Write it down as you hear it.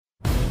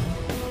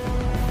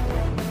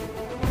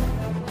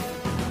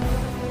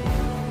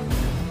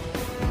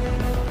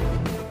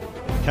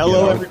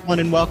Hello, everyone,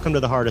 and welcome to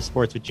the Heart of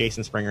Sports with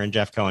Jason Springer and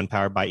Jeff Cohen,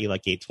 powered by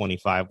ELEC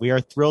 825. We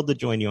are thrilled to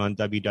join you on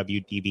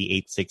WWDB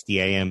 860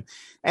 AM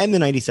and the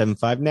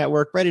 97.5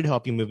 network, ready to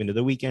help you move into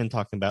the weekend,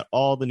 talking about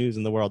all the news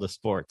in the world of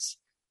sports.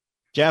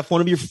 Jeff, one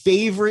of your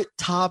favorite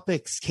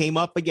topics came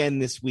up again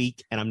this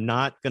week, and I'm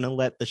not going to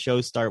let the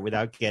show start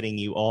without getting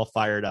you all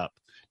fired up.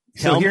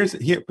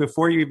 Here,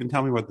 before you even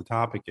tell me what the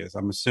topic is,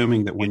 I'm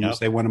assuming that when you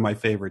say one of my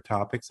favorite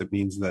topics, it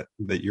means that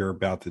you're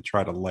about to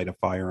try to light a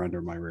fire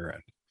under my rear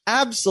end.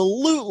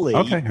 Absolutely.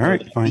 Okay. All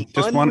right. Fine.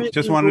 Just wanted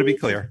to be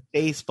clear.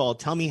 Baseball.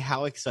 Tell me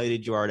how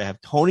excited you are to have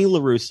Tony La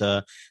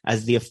Russa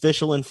as the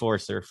official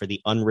enforcer for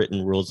the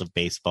unwritten rules of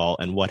baseball,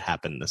 and what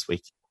happened this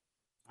week.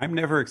 I'm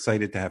never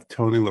excited to have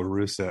Tony La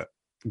Russa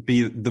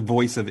be the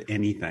voice of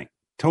anything.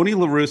 Tony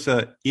La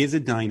Russa is a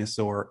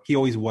dinosaur. He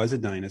always was a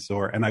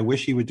dinosaur, and I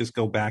wish he would just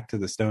go back to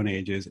the Stone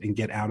Ages and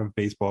get out of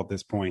baseball at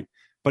this point.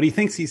 But he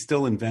thinks he's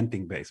still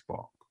inventing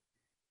baseball.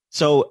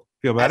 So,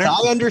 feel better? As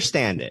I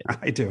understand it,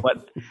 I do.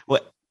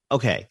 What?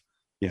 Okay.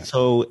 Yeah.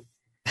 So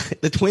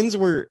the Twins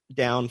were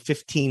down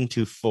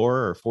 15-4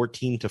 or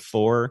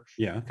 14-4.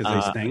 Yeah, because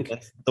they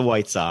stink. The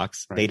White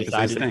Sox. Right, they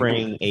decided to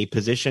bring a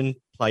position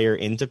player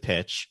into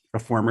pitch. A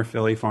former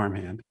Philly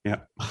farmhand. Yeah.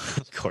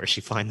 Of course,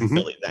 you find the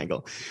Phillies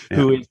angle. Yeah.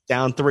 Who is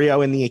down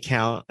 3-0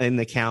 in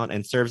the count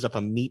and serves up a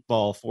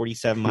meatball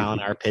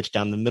 47-mile-an-hour pitch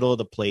down the middle of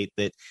the plate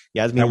that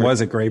Yasmin was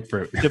a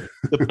grapefruit.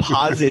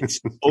 deposits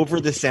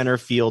over the center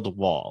field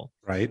wall.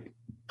 Right.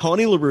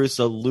 Tony La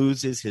Russa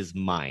loses his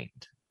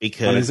mind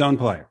because on his own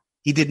player.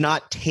 He did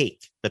not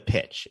take the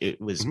pitch. It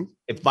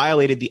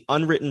violated the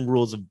unwritten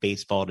rules of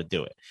baseball to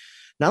do it.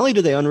 Not only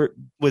did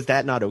was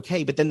that not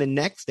okay, but then the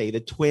next day the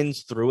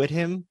Twins threw at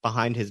him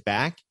behind his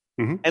back,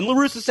 and La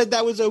Russa said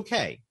that was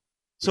okay.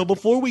 So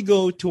before we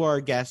go to our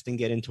guest and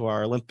get into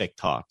our Olympic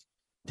talk,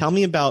 tell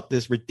me about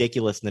this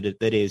ridiculousness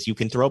that is you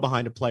can throw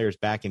behind a player's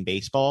back in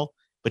baseball,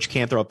 but you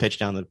can't throw a pitch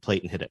down the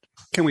plate and hit it.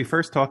 Can we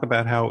first talk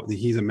about how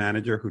he's a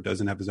manager who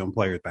doesn't have his own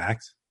players'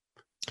 backs?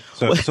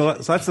 So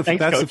that's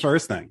the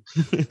first thing.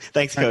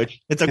 Thanks, Coach.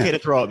 It's okay to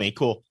throw at me.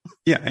 Cool.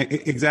 Yeah,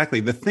 exactly.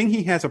 The thing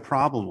he has a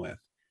problem with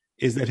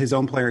is that his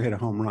own player hit a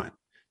home run.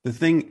 The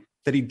thing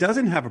that he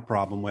doesn't have a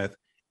problem with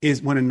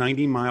is when a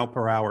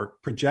 90-mile-per-hour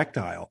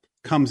projectile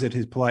comes at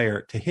his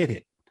player to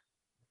hit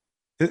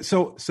it.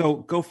 So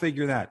go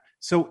figure that.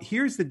 So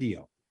here's the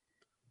deal.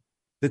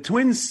 The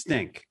Twins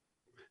stink.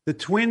 The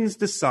Twins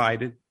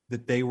decided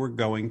that they were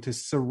going to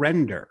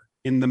surrender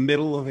in the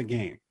middle of a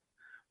game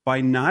by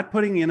not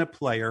putting in a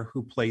player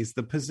who plays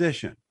the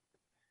position.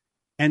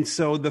 And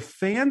so the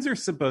fans are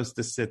supposed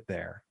to sit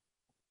there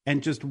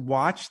and just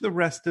watch the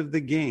rest of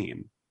the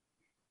game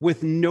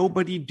with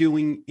nobody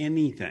doing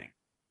anything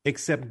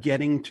except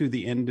getting to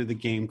the end of the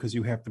game because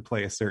you have to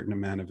play a certain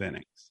amount of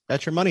innings.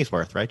 That's your money's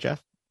worth, right,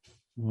 Jeff?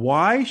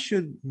 Why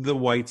should the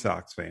White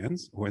Sox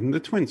fans, or the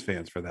Twins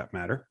fans for that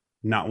matter,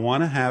 not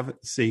want to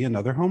see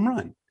another home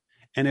run?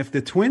 And if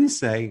the Twins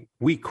say,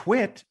 we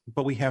quit,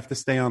 but we have to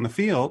stay on the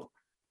field,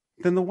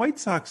 then the White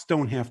Sox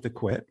don't have to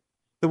quit.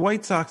 The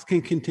White Sox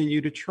can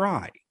continue to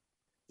try.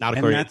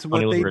 And that's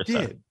what they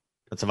did.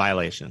 That's a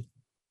violation.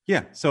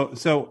 Yeah.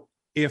 So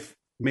if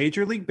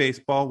Major League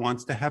Baseball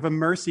wants to have a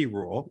mercy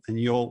rule, and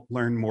you'll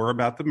learn more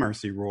about the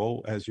mercy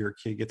rule as your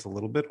kid gets a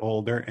little bit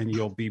older, and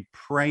you'll be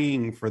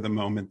praying for the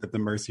moment that the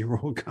mercy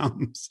rule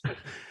comes,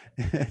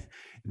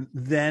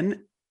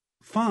 then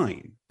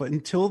fine. But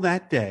until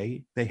that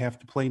day, they have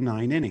to play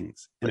 9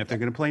 innings. And if they're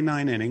going to play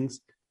 9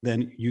 innings,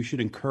 then you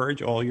should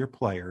encourage all your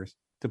players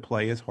to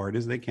play as hard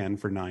as they can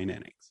for 9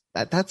 innings.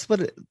 That's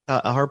what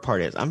a hard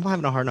part is. I'm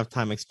having a hard enough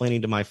time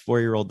explaining to my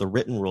 4-year-old the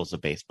written rules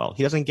of baseball.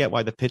 He doesn't get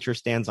why the pitcher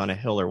stands on a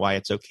hill or why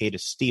it's okay to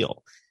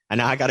steal. And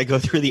now I got to go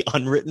through the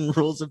unwritten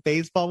rules of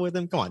baseball with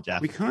him. Come on,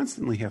 Jeff. We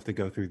constantly have to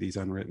go through these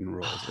unwritten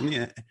rules.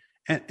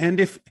 And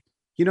if,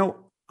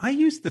 I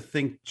used to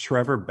think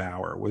Trevor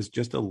Bauer was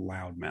just a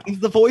loudmouth. He's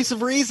the voice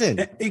of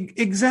reason.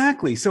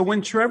 Exactly. So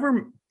when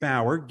Trevor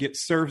Bauer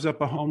serves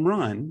up a home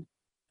run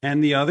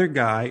and the other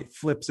guy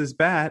flips his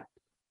bat,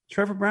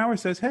 Trevor Bauer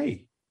says,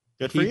 hey,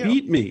 he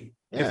beat me.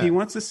 Yeah. If he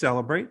wants to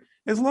celebrate,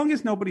 as long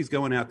as nobody's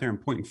going out there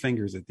and pointing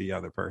fingers at the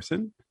other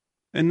person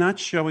and not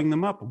showing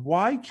them up,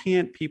 why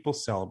can't people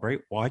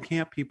celebrate? Why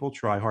can't people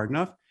try hard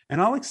enough? And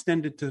I'll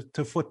extend it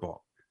to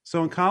football.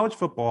 So in college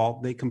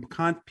football,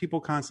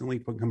 people constantly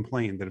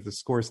complain that if the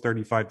score is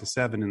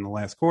 35-7 in the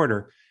last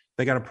quarter,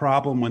 they got a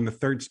problem when the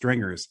third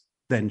stringers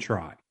then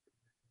try.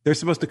 They're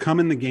supposed to come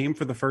in the game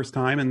for the first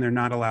time and they're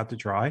not allowed to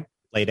try.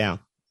 Lay down.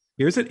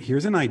 Here's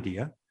an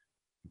idea.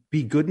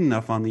 Be good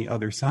enough on the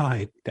other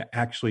side to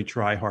actually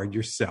try hard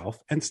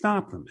yourself and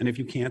stop them. And if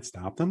you can't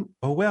stop them,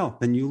 oh, well,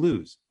 then you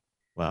lose.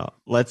 Well,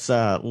 let's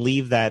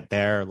leave that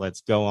there.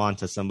 Let's go on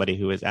to somebody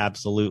who is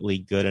absolutely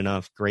good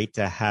enough. Great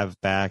to have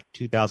back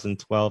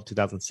 2012,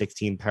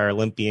 2016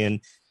 Paralympian,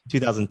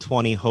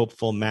 2020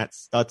 hopeful Matt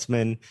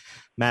Stutzman.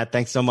 Matt,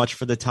 thanks so much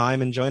for the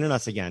time and joining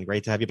us again.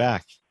 Great to have you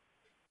back.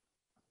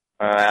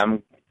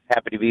 I'm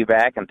happy to be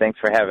back, and thanks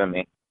for having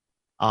me.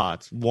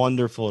 It's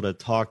wonderful to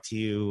talk to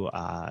you.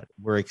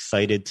 We're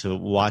excited to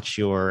watch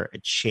your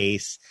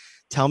chase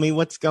Tell me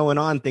what's going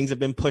on. Things have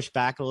been pushed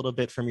back a little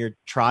bit from your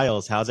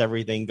trials. How's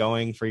everything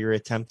going for your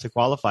attempt to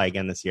qualify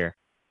again this year?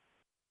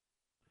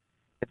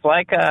 It's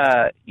like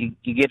you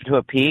get to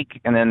a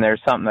peak, and then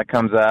there's something that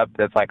comes up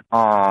that's like,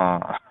 oh.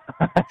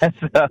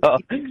 So,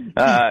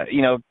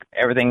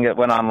 everything that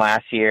went on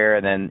last year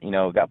and then,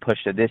 got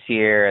pushed to this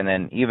year. And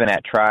then even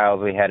at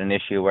trials, we had an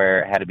issue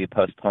where it had to be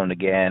postponed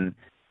again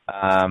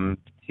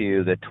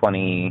to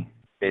the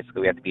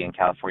basically we have to be in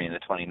California the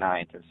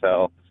 29th. And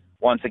so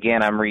once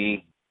again, I'm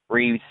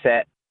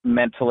reset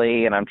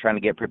mentally, and I'm trying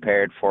to get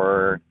prepared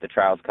for the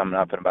trials coming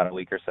up in about a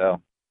week or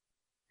so.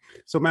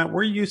 So, Matt,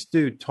 we're used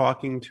to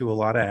talking to a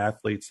lot of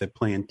athletes that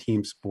play in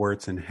team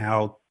sports and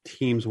how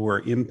teams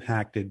were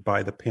impacted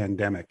by the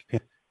pandemic.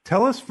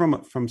 Tell us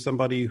from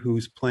somebody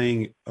who's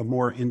playing a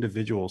more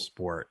individual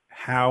sport,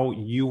 how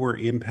you were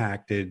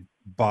impacted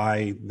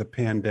by the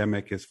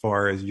pandemic as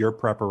far as your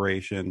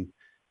preparation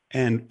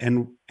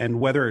and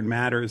whether it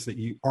matters that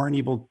you aren't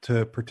able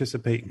to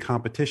participate in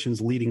competitions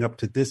leading up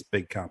to this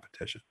big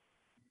competition.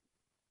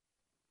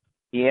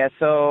 Yeah,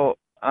 so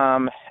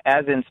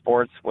as in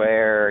sports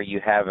where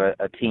you have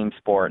a team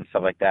sport and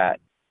stuff like that,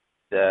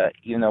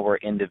 even though we're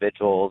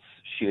individuals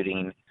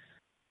shooting,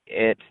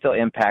 it still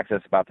impacts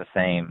us about the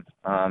same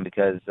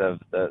because of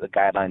the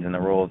guidelines and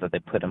the rules that they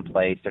put in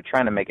place. They're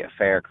trying to make it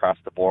fair across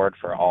the board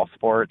for all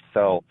sports.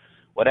 So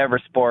whatever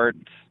sports,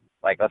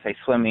 like let's say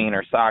swimming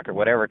or soccer,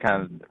 whatever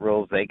kind of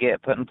rules they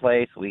get put in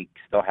place, we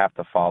still have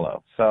to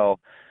follow. So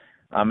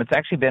it's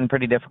actually been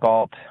pretty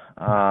difficult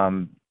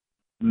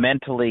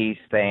mentally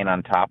staying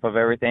on top of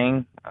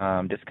everything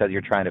just because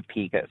you're trying to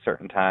peak at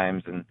certain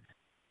times. And,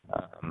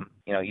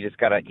 you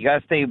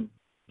gotta stay,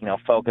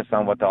 focused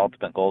on what the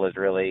ultimate goal is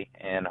really.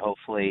 And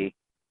hopefully,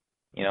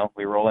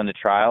 we roll into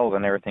trials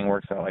and everything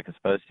works out like it's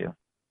supposed to.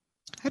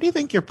 How do you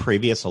think your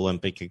previous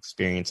Olympic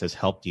experience has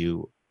helped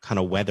you kind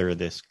of weather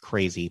this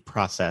crazy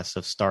process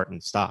of start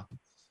and stop?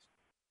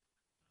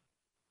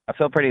 I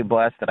feel pretty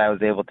blessed that I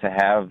was able to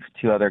have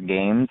 2 other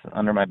games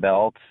under my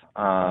belt.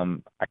 I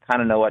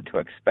kind of know what to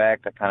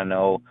expect. I kind of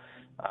know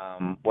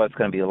what it's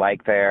going to be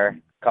like there.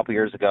 A couple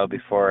years ago,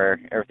 before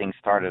everything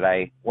started,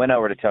 I went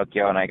over to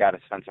Tokyo and I got to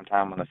spend some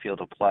time on the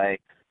field of play.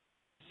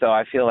 So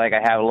I feel like I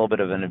have a little bit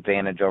of an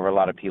advantage over a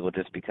lot of people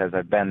just because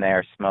I've been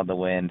there, smelled the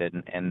wind,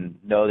 and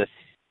know the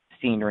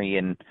scenery.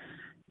 And,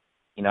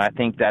 I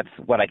think that's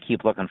what I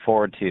keep looking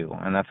forward to,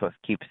 and that's what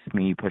keeps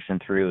me pushing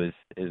through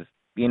is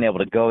being able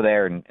to go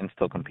there and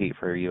still compete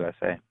for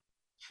USA.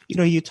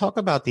 You talk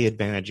about the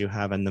advantage you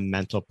have in the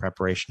mental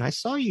preparation. I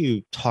saw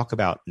you talk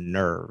about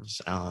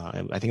nerves.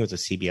 I think it was a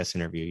CBS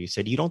interview. You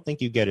said you don't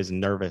think you get as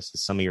nervous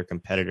as some of your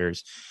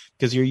competitors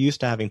because you're used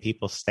to having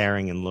people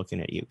staring and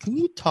looking at you. Can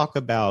you talk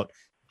about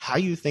how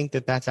you think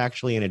that that's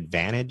actually an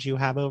advantage you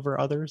have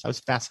over others? I was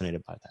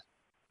fascinated by that.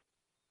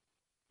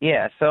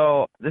 Yeah,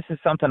 so this is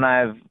something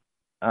I've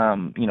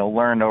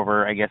learned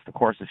over, I guess, the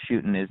course of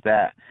shooting, is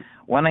that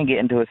when I get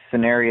into a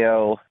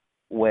scenario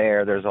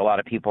where there's a lot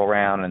of people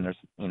around and there's,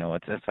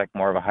 it's like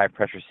more of a high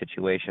pressure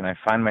situation, I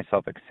find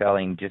myself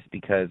excelling just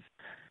because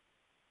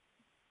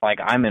like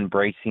I'm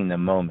embracing the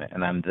moment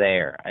and I'm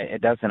there.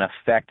 It doesn't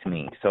affect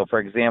me. So for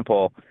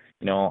example,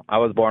 I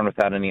was born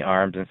without any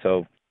arms. And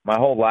so my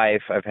whole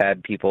life I've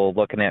had people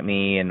looking at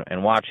me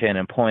and watching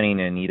and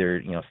pointing and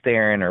either,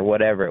 staring or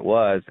whatever it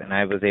was. And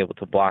I was able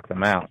to block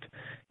them out,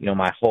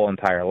 my whole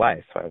entire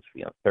life. So I was,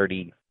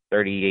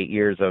 38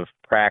 years of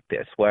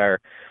practice where,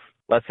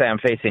 let's say I'm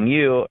facing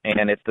you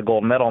and it's the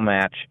gold medal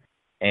match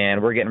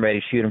and we're getting ready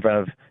to shoot in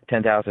front of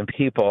 10,000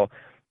 people.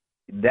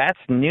 That's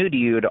new to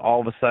you to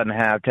all of a sudden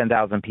have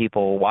 10,000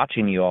 people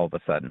watching you all of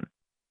a sudden.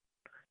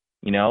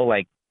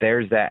 Like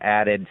there's that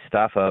added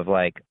stuff of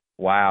like,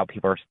 wow,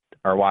 people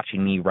are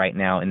watching me right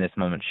now in this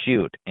moment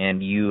shoot.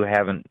 And you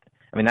haven't,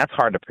 that's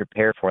hard to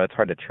prepare for. That's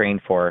hard to train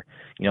for,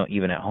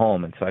 even at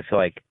home. And so I feel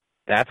like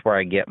that's where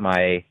I get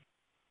my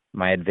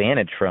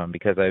advantage from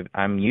because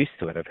I'm used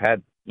to it. I've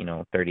had,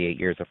 38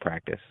 years of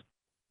practice.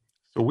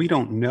 So we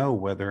don't know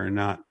whether or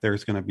not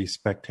there's going to be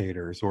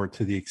spectators or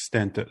to the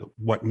extent of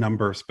what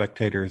number of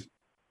spectators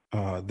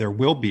there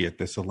will be at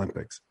this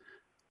Olympics.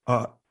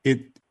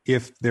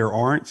 If there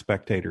aren't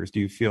spectators, do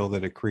you feel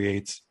that it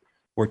creates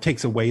or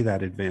takes away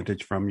that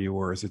advantage from you,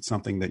 or is it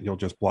something that you'll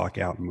just block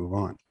out and move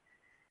on?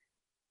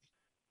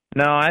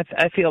 No, I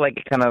feel like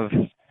it kind of,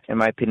 in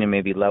my opinion,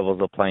 maybe levels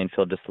the playing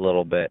field just a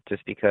little bit,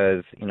 just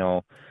because,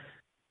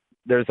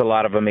 there's a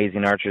lot of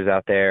amazing archers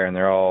out there and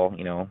they're all,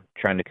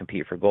 trying to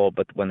compete for gold.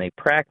 But when they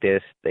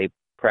practice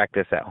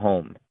at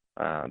home.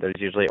 There's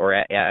usually, or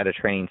at a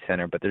training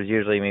center, but there's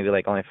usually maybe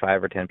like only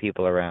 5 or 10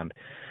 people around.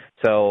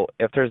 So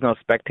if there's no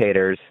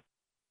spectators,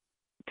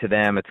 to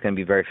them, it's going to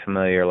be very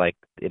familiar like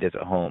it is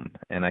at home.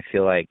 And I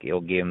feel like it'll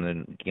give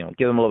them,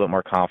 give them a little bit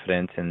more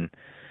confidence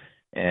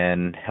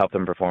and help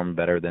them perform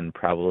better than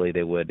probably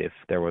they would if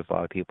there was a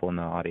lot of people in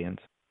the audience.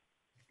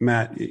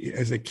 Matt,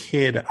 as a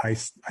kid, I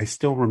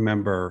still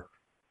remember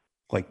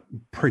like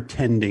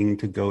pretending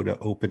to go to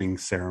opening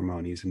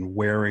ceremonies and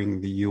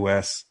wearing the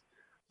U.S.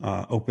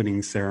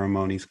 Opening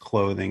ceremonies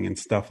clothing and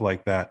stuff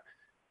like that.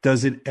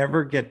 Does it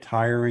ever get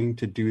tiring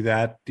to do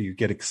that? Do you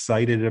get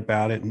excited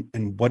about it?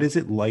 And what is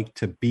it like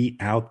to be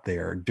out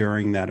there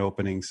during that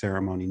opening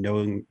ceremony,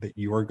 knowing that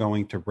you are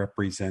going to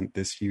represent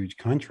this huge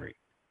country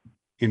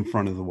in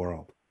front of the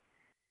world?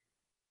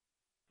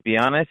 To be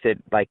honest, it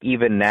like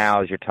even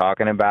now as you're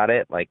talking about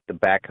it, like the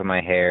back of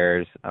my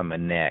hairs on my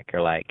neck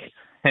are like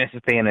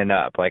standing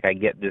up. Like I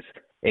get this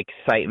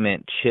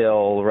excitement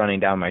chill running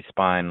down my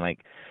spine. Like,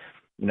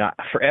 you know,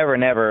 forever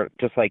and ever,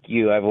 just like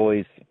you, I've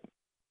always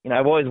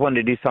wanted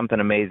to do something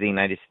amazing.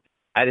 I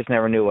just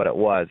never knew what it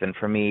was. And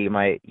for me,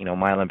 my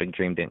Olympic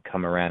dream didn't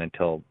come around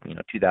until,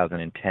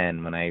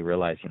 2010 when I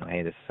realized,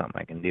 hey, this is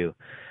something I can do.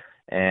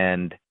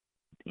 And,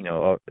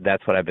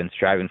 that's what I've been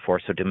striving for.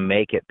 So to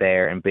make it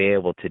there and be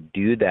able to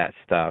do that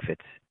stuff,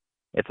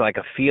 it's like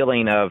a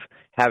feeling of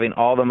having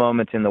all the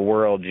moments in the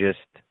world.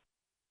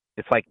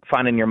 It's like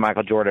finding your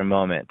Michael Jordan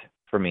moment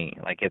for me.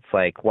 Like, it's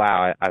like,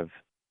 wow,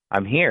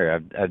 I'm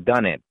here. I've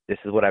done it. This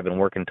is what I've been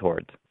working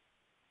towards.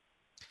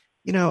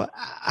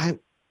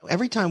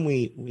 Every time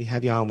we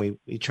have you on,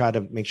 we try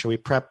to make sure we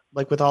prep,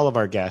 like with all of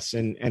our guests.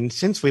 And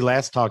since we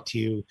last talked to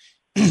you,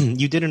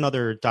 you did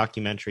another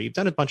documentary. You've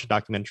done a bunch of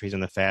documentaries in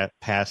the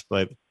past,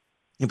 but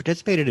you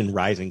participated in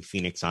Rising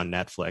Phoenix on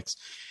Netflix.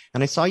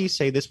 And I saw you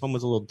say this one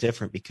was a little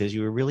different because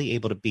you were really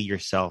able to be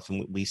yourself.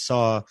 And we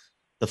saw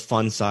the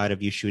fun side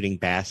of you shooting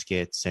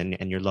baskets and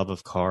your love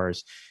of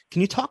cars.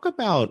 Can you talk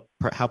about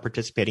how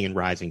participating in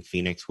Rising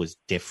Phoenix was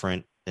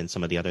different than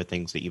some of the other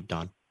things that you've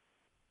done?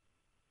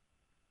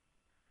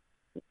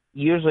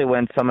 Usually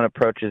when someone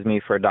approaches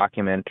me for a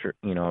documentary,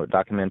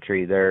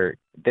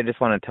 they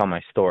just want to tell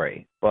my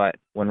story. But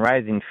when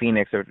Rising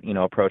Phoenix,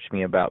 approached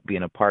me about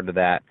being a part of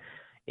that,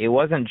 it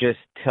wasn't just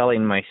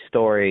telling my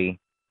story,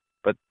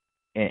 but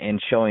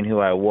and showing who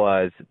I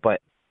was,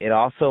 but it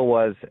also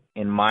was,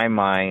 in my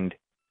mind,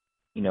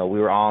 we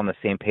were all on the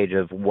same page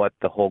of what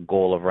the whole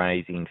goal of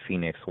Rising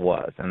Phoenix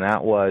was, and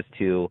that was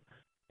to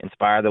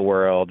inspire the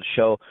world,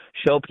 show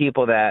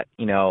people that,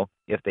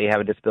 if they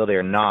have a disability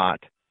or not,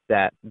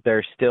 that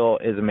there still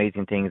is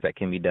amazing things that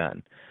can be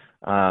done.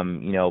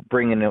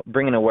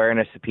 Bringing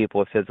awareness to people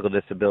with physical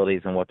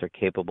disabilities and what they're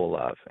capable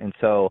of. And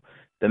so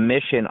the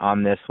mission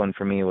on this one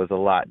for me was a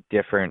lot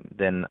different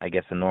than, I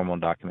guess, a normal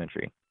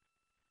documentary.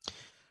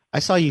 I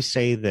saw you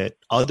say that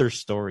other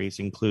stories,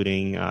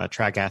 including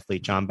track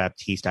athlete John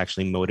Baptiste,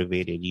 actually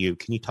motivated you.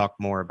 Can you talk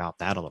more about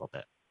that a little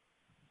bit?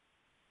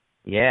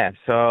 Yeah.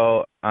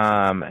 So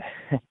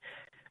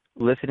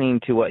listening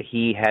to what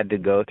he had to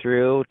go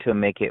through to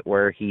make it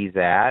where he's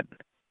at,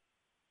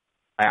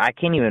 I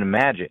can't even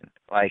imagine.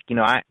 Like,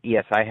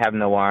 I have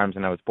no arms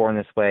and I was born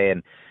this way,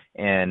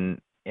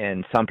 and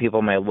some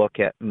people may look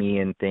at me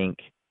and think,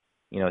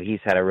 he's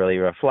had a really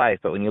rough life.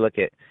 But when you look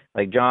at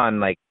like John,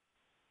 like,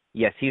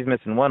 yes, he's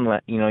missing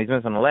he's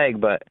missing a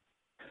leg, but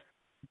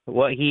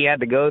what he had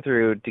to go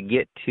through to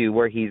get to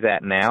where he's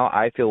at now,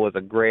 I feel was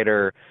a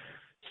greater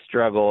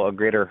struggle, a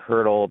greater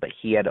hurdle that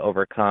he had to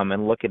overcome.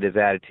 And look at his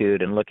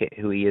attitude and look at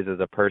who he is as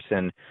a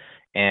person.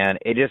 And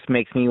it just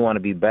makes me want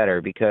to be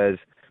better, because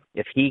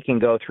if he can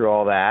go through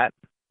all that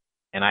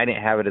and I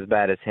didn't have it as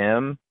bad as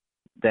him,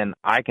 then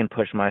I can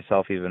push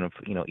myself even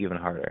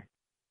harder.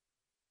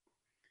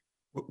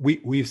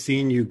 We've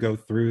seen you go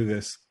through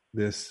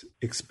this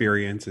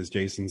experience, as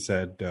Jason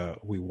said.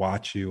 We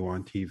watch you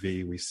on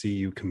TV. We see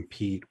you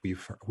compete.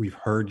 We've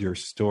heard your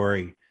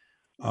story.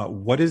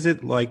 What is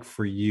it like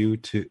for you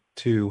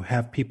to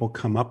have people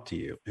come up to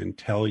you and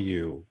tell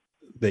you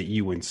that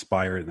you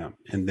inspire them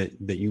and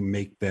that you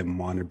make them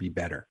want to be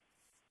better?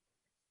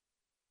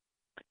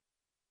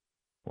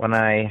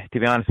 To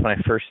be honest, when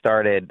I first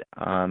started,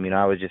 I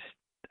was just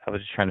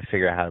trying to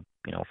figure out how to,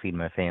 feed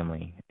my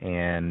family.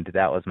 And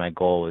that was my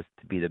goal, was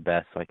to be the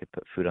best so I could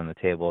put food on the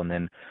table. And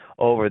then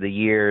over the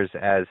years,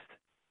 as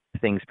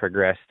things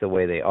progressed the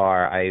way they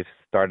are, I've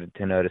started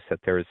to notice that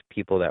there was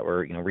people that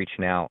were,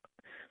 reaching out.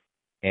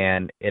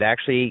 And it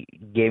actually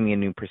gave me a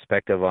new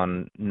perspective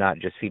on not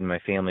just feeding my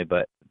family,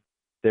 but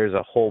there's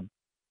a whole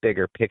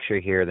bigger picture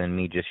here than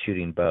me just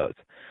shooting bows.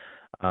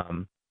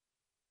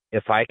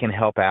 If I can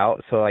help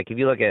out, so like if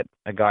you look at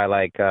a guy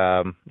like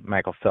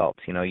Michael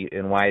Phelps,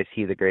 and why is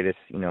he the greatest,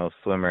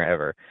 swimmer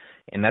ever?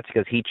 And that's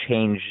because he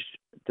changed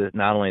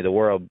not only the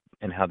world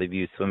and how they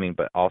view swimming,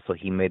 but also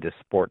he made the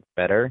sport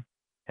better.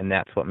 And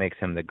that's what makes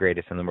him the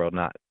greatest in the world,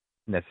 not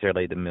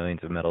necessarily the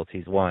millions of medals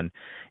he's won.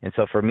 And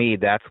so for me,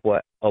 that's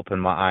what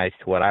opened my eyes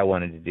to what I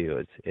wanted to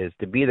do, is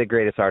to be the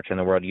greatest archer in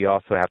the world. You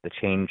also have to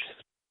change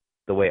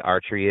the way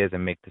archery is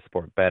and make the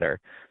sport better.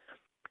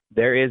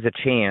 There is a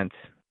chance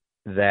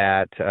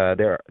that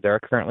there are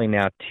currently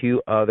now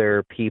 2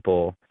 other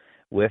people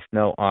with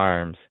no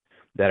arms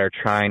that are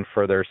trying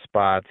for their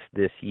spots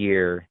this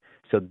year.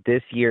 So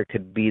this year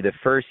could be the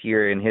first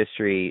year in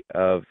history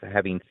of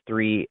having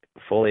 3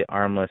 fully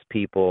armless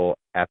people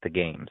at the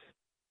games.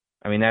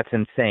 I mean, that's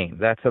insane.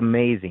 That's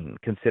amazing,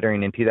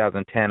 considering in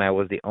 2010 I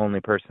was the only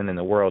person in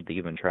the world to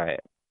even try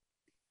it.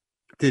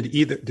 Did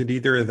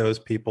either of those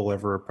people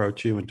ever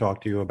approach you and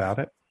talk to you about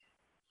it?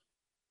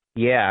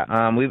 Yeah,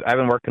 I've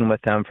been working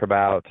with them for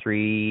about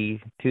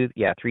 3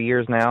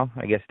 years now.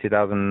 I guess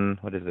 2000.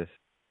 What is this?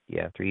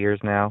 Yeah, 3 years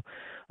now.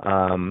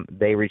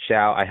 They reached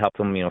out. I helped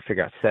them,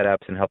 figure out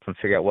setups and help them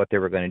figure out what they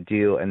were going to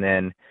do, and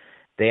then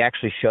they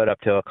actually showed up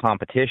to a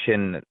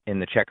competition in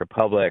the Czech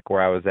Republic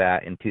where I was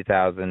at in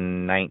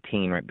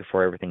 2019, right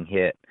before everything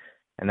hit,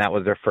 and that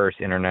was their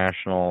first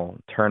international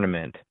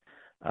tournament.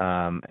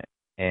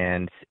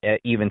 And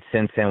even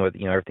since then, with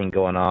everything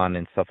going on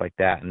and stuff like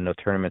that, and no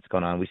tournaments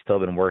going on, we've still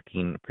been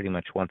working pretty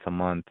much once a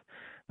month.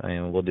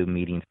 We'll do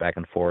meetings back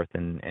and forth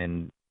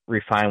and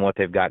refine what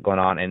they've got going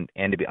on.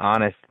 And to be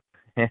honest,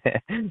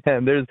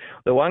 there's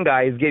the one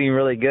guy who's getting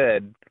really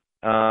good.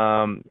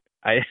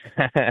 I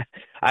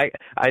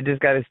just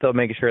got to still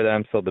make sure that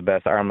I'm still the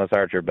best armless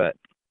archer, but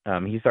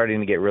he's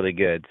starting to get really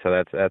good,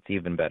 so that's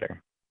even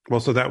better. Well,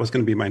 so that was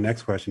going to be my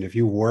next question. If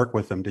you work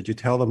with them, did you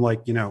tell them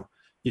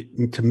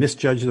to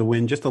misjudge the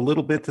wind just a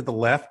little bit to the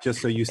left,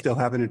 just so you still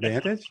have an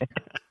advantage?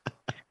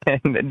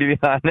 And to be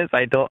honest,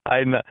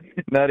 I'm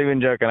not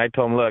even joking. I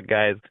told him, look,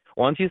 guys,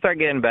 once you start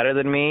getting better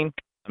than me,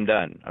 I'm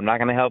done. I'm not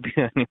going to help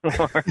you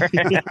anymore.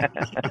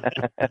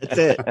 That's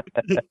it.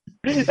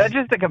 That's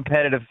just the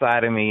competitive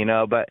side of me,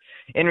 But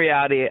in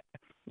reality,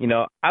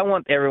 I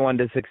want everyone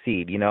to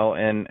succeed,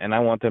 and I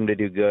want them to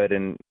do good.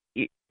 And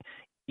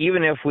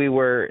even if we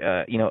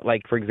were,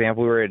 like, for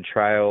example, we were in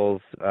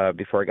trials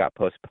before it got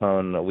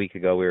postponed a week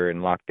ago. We were in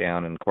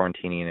lockdown and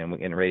quarantining and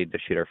getting ready to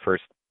shoot our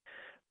first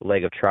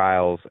leg of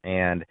trials.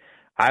 And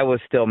I was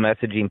still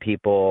messaging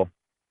people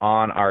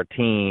on our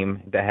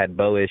team that had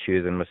bow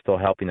issues and was still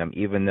helping them,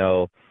 even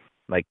though,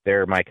 like,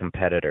 they're my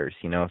competitors,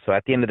 So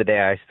at the end of the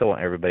day, I still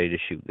want everybody to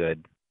shoot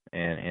good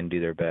and do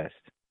their best.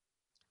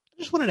 I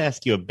just wanted to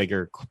ask you a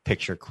bigger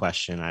picture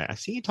question. I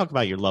see you talk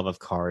about your love of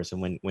cars,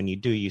 and when you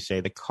do, you say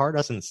the car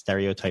doesn't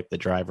stereotype the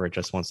driver, it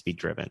just wants to be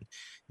driven.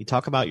 You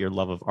talk about your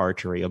love of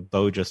archery, a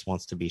bow just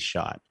wants to be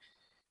shot.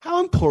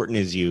 How important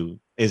is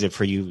it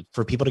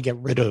for people to get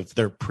rid of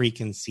their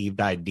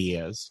preconceived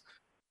ideas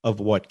of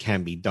what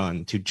can be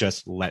done to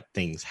just let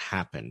things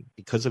happen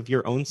because of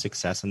your own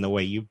success and the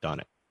way you've done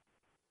it?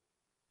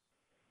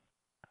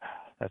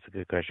 That's a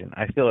good question.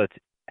 I feel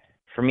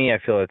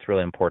it's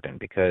really important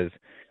because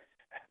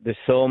there's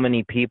so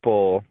many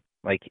people,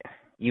 like,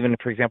 even,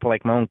 for example,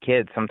 like my own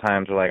kids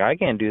sometimes are like, I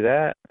can't do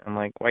that. I'm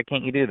like, why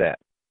can't you do that?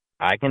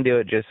 I can do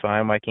it just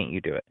fine. Why can't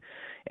you do it?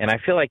 And I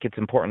feel like it's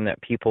important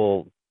that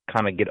people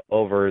kind of get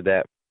over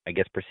that, I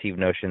guess, perceived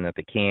notion that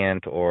they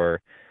can't,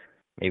 or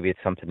maybe it's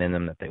something in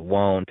them that they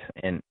won't.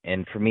 And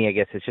for me, I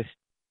guess it's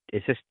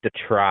just to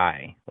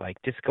try. Like,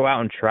 just go out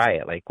and try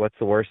it. Like, what's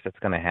the worst that's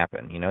going to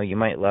happen? You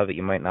might love it,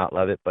 you might not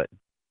love it, but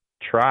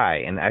try.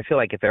 And I feel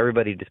like if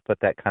everybody just put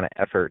that kind of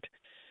effort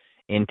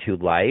into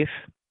life,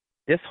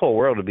 this whole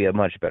world would be a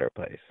much better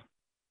place.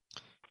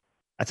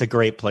 That's a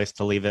great place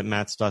to leave it.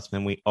 Matt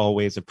Stutzman, we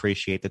always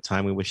appreciate the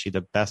time. We wish you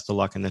the best of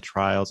luck in the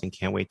trials and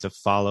can't wait to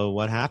follow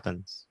what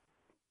happens.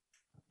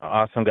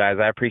 Awesome, guys.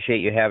 I appreciate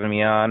you having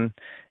me on,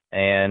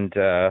 and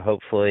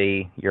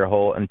hopefully your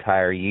whole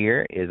entire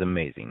year is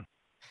amazing.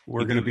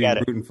 We're going to be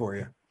rooting for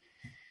you.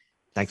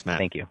 Thanks, Matt.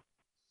 Thank you.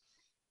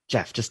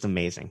 Jeff, just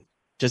amazing.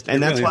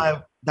 That's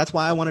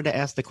why I wanted to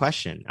ask the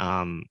question.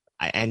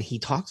 And he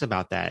talks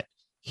about that.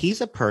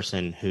 He's a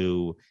person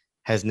who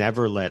has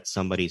never let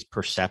somebody's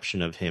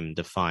perception of him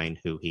define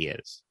who he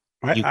is.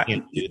 You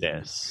can't do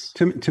this.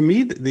 To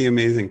me, the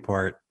amazing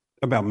part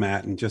about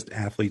Matt and just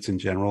athletes in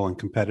general and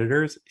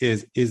competitors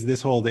is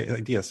this whole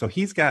idea. So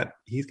he's got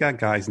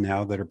guys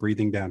now that are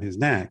breathing down his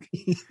neck,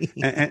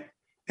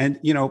 and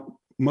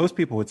most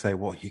people would say,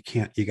 well,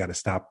 you got to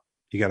stop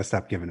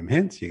giving him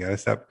hints. You got to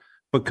stop.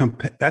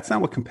 But that's not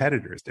what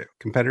competitors do.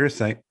 Competitors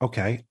say,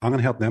 okay, I'm going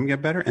to help them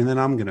get better, and then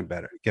I'm going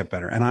to get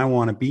better, and I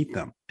want to beat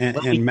them.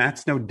 And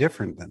Matt's no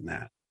different than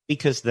that.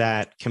 Because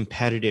that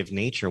competitive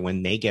nature,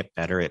 when they get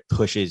better, it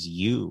pushes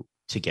you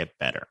to get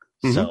better.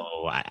 Mm-hmm. So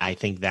I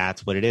think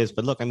that's what it is.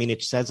 But look, I mean,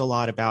 it says a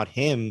lot about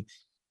him.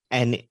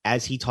 And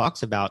as he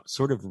talks about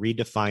sort of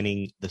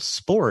redefining the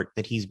sport,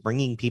 that he's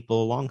bringing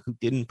people along who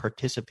didn't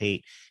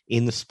participate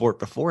in the sport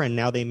before, and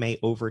now they may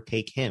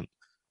overtake him,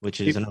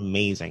 which is an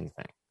amazing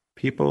thing.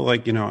 People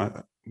like,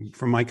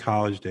 from my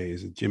college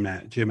days, Jim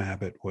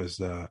Abbott was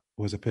a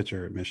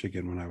pitcher at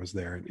Michigan when I was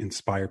there, and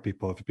inspired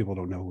people. If people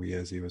don't know who he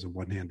is, he was a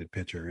one-handed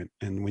pitcher.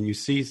 And when you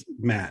see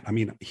Matt, I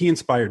mean, he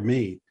inspired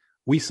me.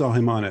 We saw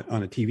him on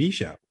a TV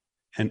show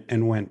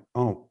and went,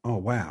 oh,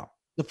 wow.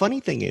 The funny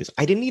thing is,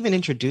 I didn't even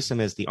introduce him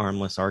as the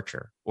Armless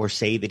Archer or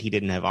say that he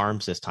didn't have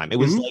arms this time. It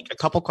was like a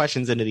couple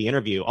questions into the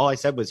interview. All I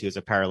said was he was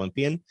a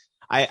Paralympian.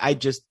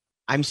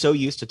 I'm so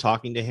used to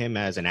talking to him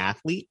as an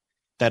athlete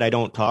that I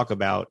don't talk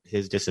about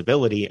his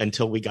disability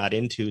until we got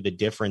into the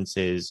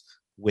differences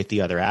with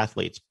the other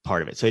athletes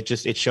part of it. So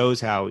it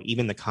shows how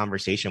even the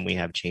conversation we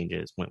have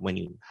changes when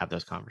you have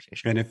those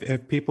conversations. And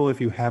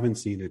if you haven't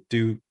seen it,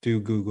 do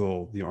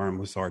Google the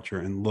Armless Archer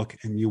and look,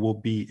 and you will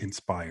be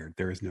inspired.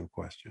 There is no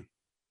question.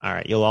 All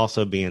right. You'll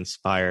also be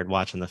inspired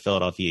watching the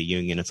Philadelphia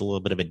Union. It's a little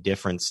bit of a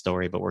different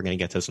story, but we're going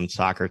to get to some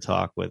soccer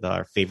talk with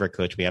our favorite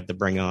coach we have to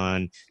bring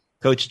on,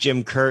 Coach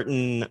Jim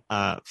Curtin,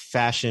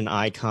 fashion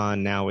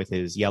icon now with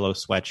his yellow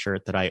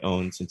sweatshirt that I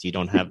own since you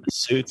don't have the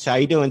suits. How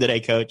you doing today,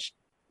 Coach?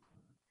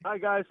 Hi,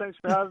 guys. Thanks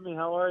for having me.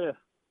 How are you?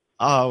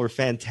 Oh, we're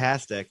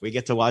fantastic. We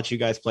get to watch you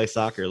guys play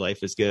soccer.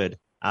 Life is good.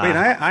 Wait,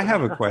 I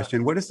have a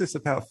question. What is this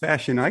about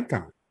fashion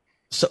icon?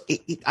 So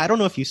I don't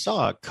know if you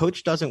saw,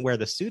 Coach doesn't wear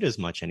the suit as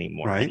much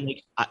anymore. Right.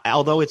 And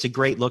although it's a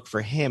great look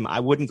for him,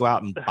 I wouldn't go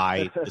out and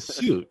buy the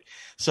suit.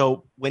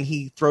 So when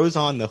he throws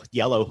on the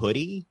yellow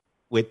hoodie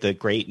with the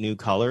great new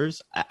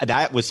colors,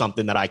 that was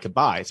something that I could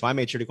buy. So I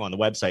made sure to go on the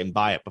website and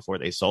buy it before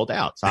they sold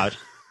out. So I was,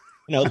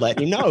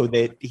 letting you know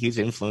that he's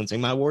influencing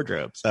my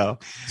wardrobe. So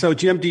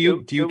Jim, do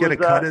you get a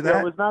cut of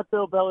that? It was not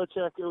Bill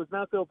Belichick. It was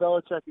not Bill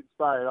Belichick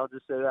inspired. I'll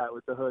just say that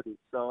with the hoodie.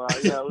 So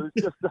it was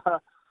just.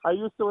 I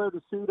used to wear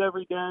the suit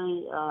every day,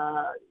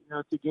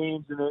 to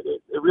games, and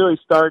it really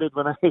started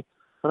when I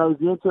was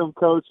the interim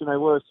coach and I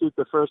wore a suit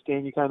the first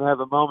game. You kind of have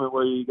a moment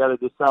where you got to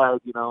decide,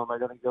 am I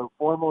going to go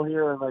formal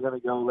here, or am I going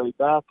to go laid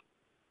back?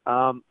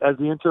 As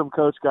the interim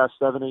coach,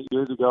 7-8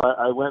 years ago,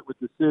 I went with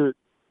the suit,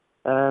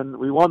 and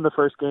we won the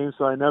first game,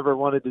 so I never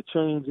wanted to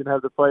change and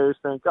have the players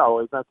think, oh,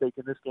 he's not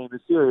taking this game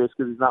as serious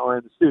because he's not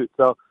wearing the suit.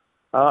 So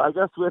I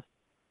guess with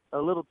a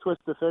little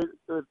twist of fate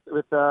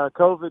with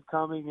COVID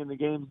coming and the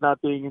games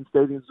not being in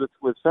stadiums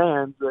with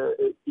fans,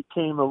 I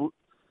became a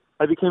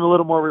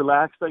little more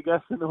relaxed, I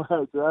guess, in the way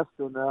I dressed.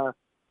 And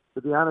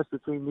to be honest,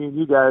 between me and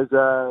you guys,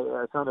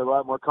 I sounded a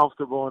lot more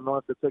comfortable and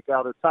not to pick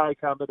out a tie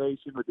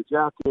combination with the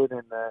jacket.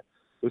 And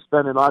we're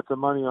spending lots of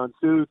money on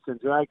suits and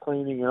dry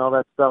cleaning and all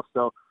that stuff.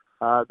 So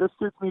this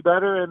suits me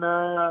better. And,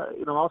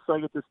 also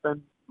I get to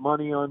spend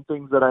money on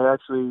things that I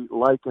actually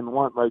like and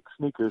want, like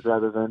sneakers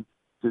rather than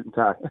suit and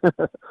tie.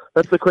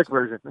 That's the quick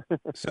version.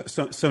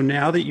 So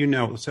now that you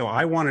know, so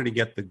I wanted to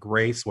get the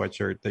gray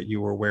sweatshirt that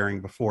you were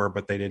wearing before,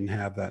 but they didn't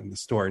have that in the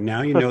store.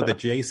 Now you know that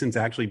Jason's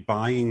actually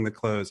buying the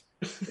clothes.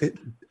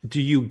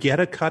 Do you get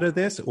a cut of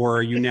this, or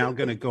are you now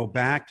going to go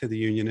back to the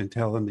union and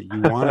tell them that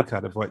you want a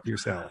cut of what you're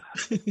selling?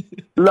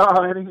 No,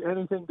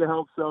 anything to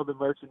help sell the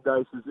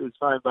merchandise is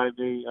fine by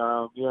me.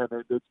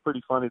 It's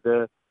pretty funny.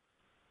 The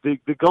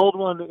gold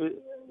one,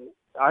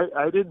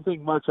 I didn't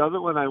think much of it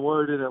when I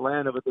wore it in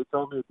Atlanta, but they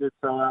told me it did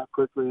sell out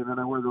quickly, and then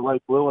I wore the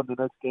light blue on the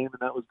next game,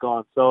 and that was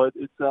gone. So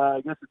it's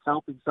I guess it's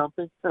helping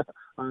something,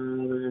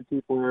 and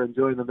people are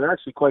enjoying them. They're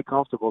actually quite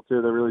comfortable,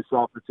 too. They're really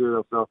soft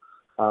material, so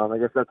I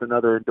guess that's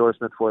another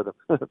endorsement for them.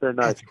 They're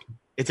nice.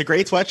 It's a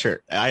great sweatshirt.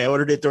 I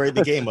ordered it during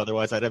the game,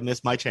 otherwise I'd have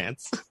missed my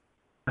chance.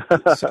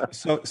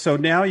 So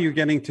now you're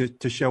getting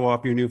to show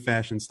off your new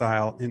fashion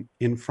style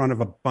in front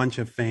of a bunch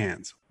of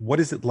fans. What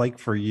is it like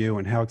for you,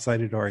 and how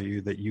excited are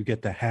you that you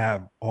get to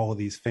have all of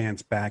these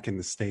fans back in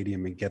the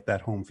stadium and get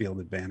that home field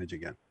advantage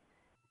again?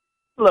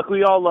 Look,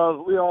 we all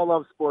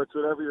love sports,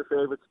 whatever your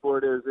favorite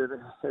sport is,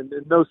 and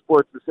no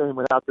sport's the same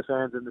without the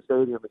fans in the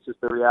stadium. It's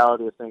just the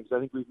reality of things. I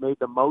think we've made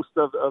the most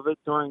of it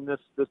during this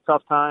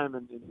tough time,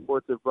 and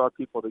sports have brought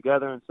people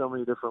together in so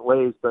many different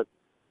ways, but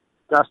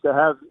gosh, to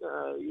have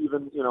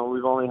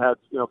we've only had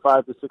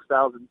 5,000 to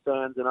 6,000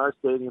 fans in our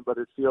stadium, but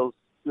it feels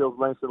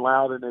nice and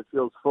loud, and it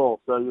feels full.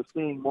 So you're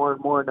seeing more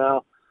and more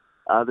now.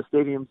 The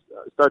stadiums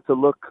start to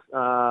look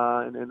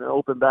and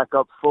open back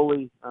up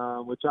fully,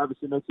 which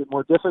obviously makes it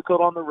more difficult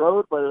on the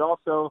road, but it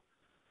also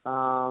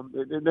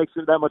it makes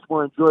it that much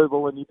more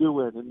enjoyable when you do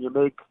win and you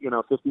make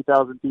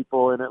 50,000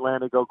 people in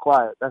Atlanta go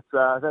quiet. That's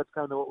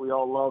kind of what we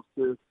all love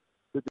to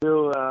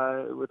do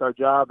with our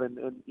job, and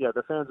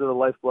the fans are the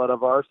lifeblood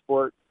of our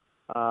sport.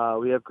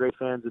 We have great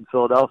fans in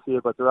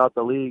Philadelphia, but throughout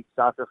the league,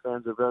 soccer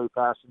fans are very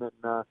passionate,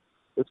 and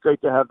it's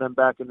great to have them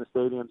back in the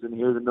stadiums and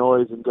hear the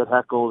noise and get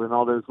heckled and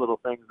all those little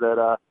things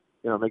that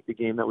make the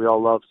game that we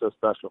all love so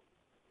special.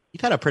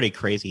 You've had a pretty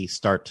crazy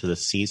start to the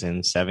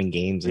season, 7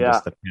 games in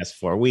just the past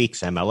 4 weeks,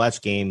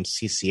 MLS games,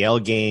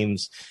 CCL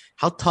games.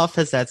 How tough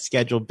has that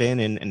schedule been,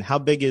 and how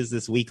big is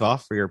this week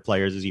off for your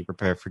players as you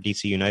prepare for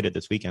DC United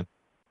this weekend?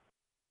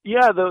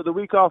 Yeah, the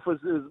week off is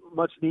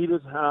much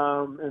needed,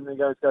 and the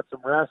guys got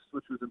some rest,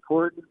 which was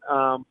important.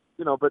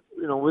 But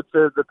with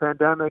the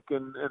pandemic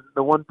and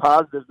the one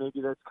positive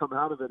maybe that's come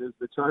out of it is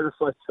the charter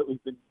flights that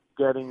we've been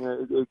getting.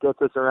 It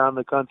gets us around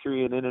the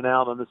country and in and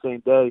out on the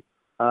same day,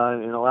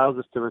 and allows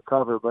us to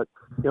recover. But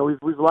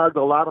we've logged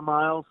a lot of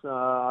miles.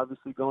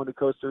 Obviously, going to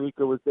Costa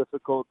Rica was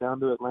difficult. Down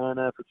to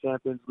Atlanta for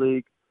Champions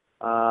League.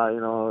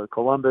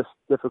 Columbus,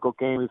 difficult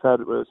game. We've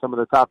had some of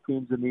the top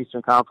teams in the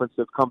Eastern Conference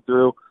have come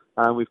through.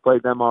 We've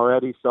played them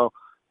already, so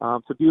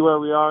to be where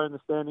we are in the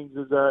standings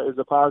is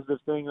a positive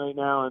thing right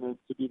now, and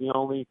to be the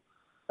only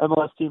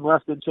MLS team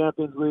left in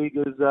Champions League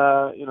is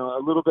a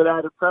little bit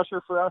added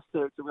pressure for us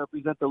to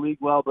represent the league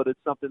well, but it's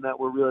something that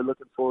we're really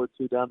looking forward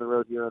to down the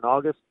road here in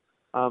August.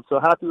 So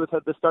happy with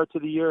the start to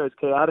the year, as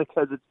chaotic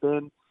as it's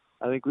been.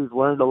 I think we've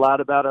learned a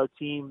lot about our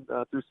team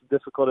through some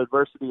difficult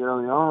adversity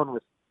early on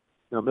with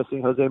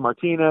missing Jose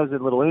Martinez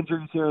and little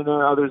injuries here and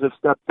there. Others have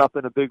stepped up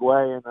in a big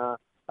way, and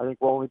I think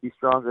we'll only be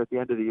stronger at the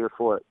end of the year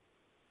for it.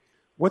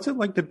 What's it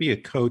like to be a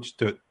coach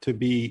to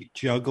be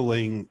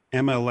juggling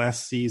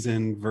MLS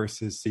season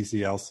versus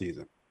CCL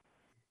season?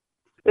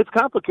 It's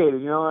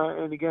complicated,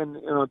 and again,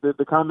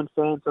 the common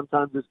fan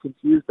sometimes is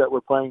confused that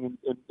we're playing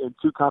in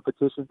two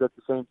competitions at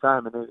the same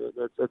time, and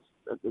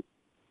it's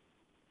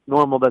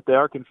normal that they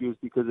are confused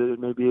because it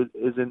maybe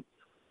isn't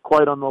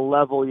quite on the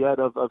level yet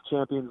of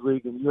Champions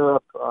League in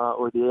Europe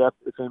or the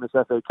famous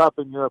FA Cup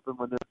in Europe, and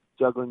when they're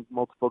juggling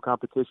multiple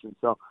competitions.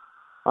 So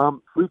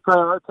we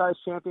prioritize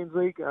Champions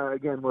League.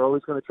 Again, we're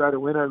always going to try to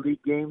win our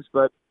league games,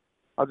 but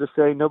I'll just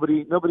say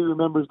nobody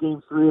remembers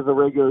Game 3 of the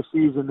regular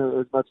season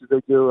as much as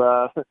they do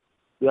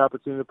the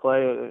opportunity to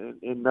play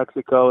in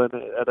Mexico and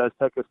at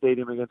Azteca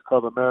Stadium against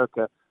Club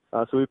America.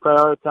 So we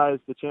prioritize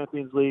the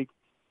Champions League.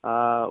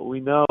 We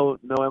know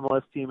no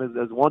MLS team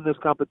has won this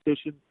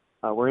competition.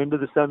 We're into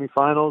the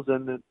semifinals,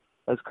 and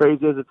as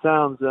crazy as it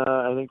sounds,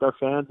 I think our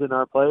fans and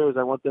our players,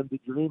 I want them to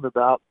dream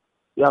about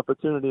the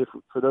opportunity.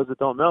 For those that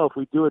don't know, if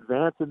we do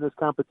advance in this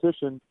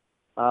competition,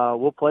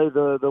 we'll play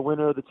the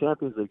winner of the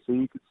Champions League. So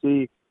you could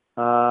see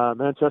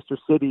Manchester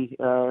City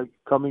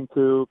coming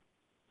to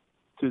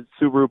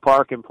Subaru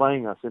Park and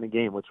playing us in a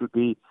game, which would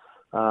be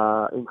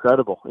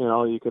incredible.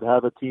 You could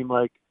have a team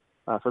like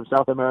from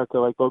South America,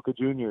 like Boca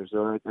Juniors,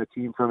 or a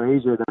team from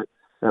Asia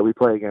that we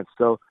play against.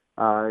 So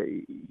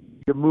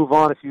you move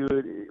on if you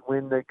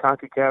win the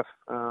CONCACAF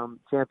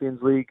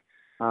Champions League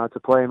to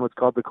play in what's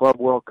called the Club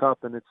World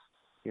Cup, and it's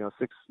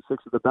six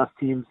of the best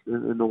teams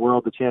in the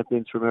world, the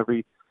champions from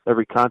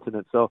every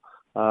continent. So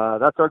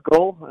that's our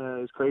goal.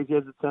 As crazy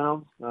as it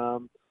sounds,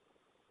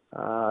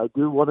 I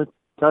do want to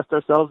test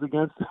ourselves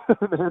against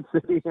Man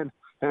City and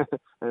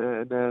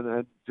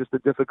just the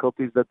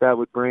difficulties that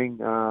would bring,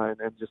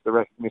 and just the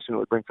recognition it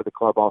would bring for the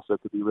club also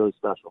could be really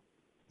special.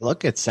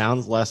 Look, it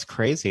sounds less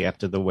crazy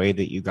after the way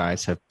that you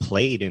guys have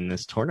played in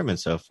this tournament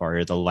so far.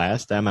 You're the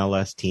last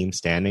MLS team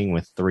standing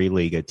with 3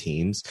 Liga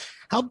teams.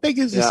 How big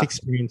is this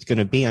experience going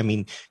to be? I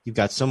mean, you've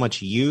got so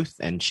much youth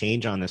and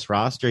change on this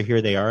roster.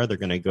 Here they are. They're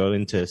going to go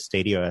into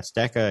Estadio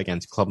Azteca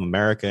against Club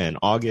America in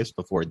August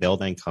before they'll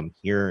then come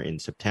here in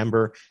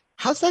September.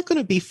 How's that going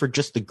to be for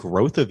just the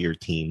growth of your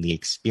team, the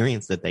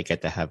experience that they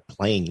get to have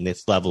playing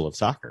this level of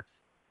soccer?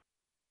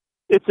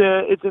 It's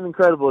an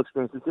incredible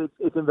experience.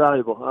 It's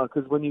invaluable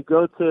because when you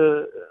go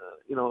to,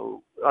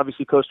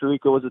 obviously Costa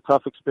Rica was a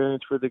tough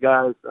experience for the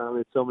guys. We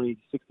had so many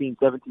 16,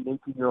 17,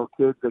 18-year-old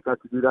kids that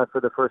got to do that for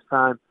the first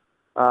time.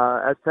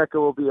 Azteca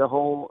will be a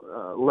whole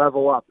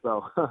level up,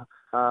 though.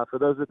 For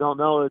those that don't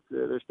know,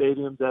 their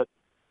stadium's at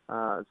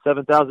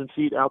 7,000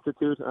 feet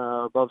altitude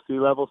above sea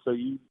level, so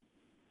you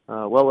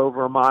well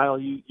over a mile.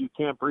 You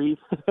can't breathe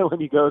when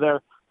you go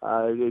there.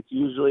 It's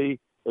usually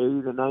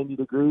 80 to 90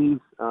 degrees.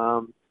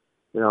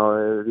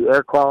 The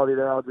air quality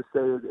there, I'll just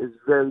say, is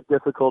very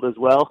difficult as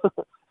well.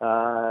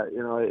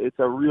 It's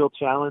a real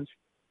challenge.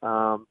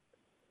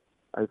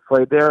 I've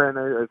played there, and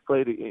I've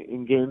played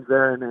in games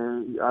there,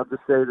 and I'll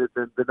just say that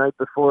the night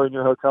before in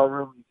your hotel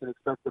room, you can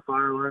expect the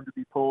fire alarm to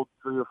be pulled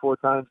 3 or 4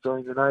 times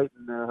during the night,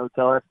 and the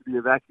hotel has to be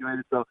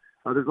evacuated. So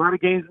there's a lot of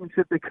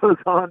gamesmanship that goes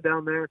on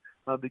down there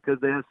because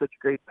they have such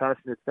great,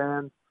 passionate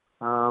fans.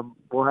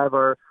 We'll have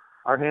our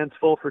hands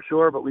full for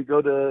sure, but we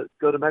go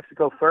to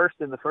Mexico first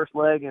in the first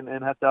leg and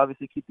have to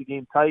obviously keep the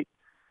game tight,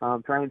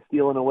 try and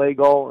steal an away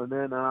goal. And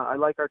then I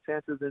like our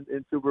chances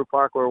in Subaru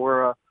Park where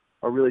we're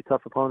a really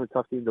tough opponent,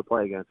 tough team to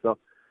play against. So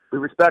we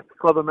respect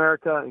Club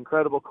America,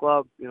 incredible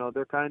club.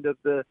 They're kind of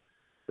the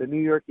New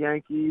York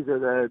Yankees or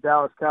the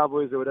Dallas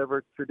Cowboys or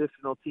whatever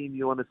traditional team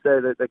you want to say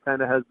that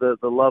kind of has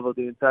the love of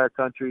the entire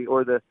country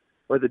or the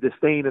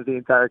disdain of the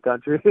entire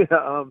country.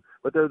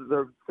 But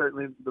they're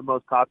certainly the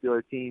most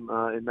popular team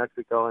in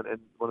Mexico and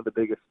one of the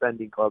biggest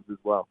spending clubs as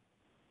well.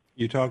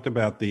 You talked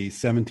about the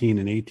 17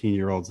 and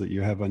 18-year-olds that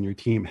you have on your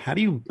team. How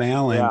do you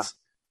balance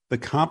the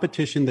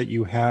competition that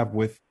you have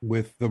with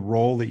the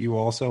role that you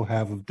also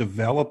have of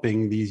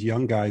developing these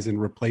young guys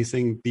and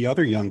replacing the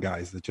other young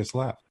guys that just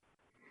left?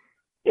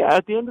 Yeah,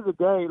 at the end of the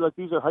day, look,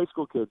 these are high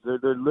school kids.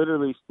 They're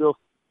literally still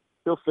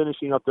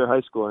finishing up their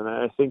high school, and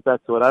I think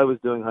back to what I was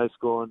doing in high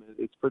school, and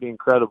it's pretty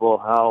incredible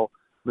how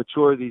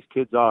mature these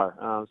kids are.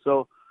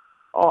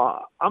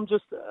 I'm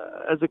just,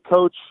 as a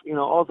coach,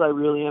 all I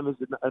really am is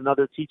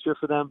another teacher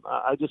for them.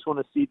 I just want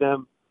to see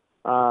them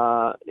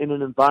in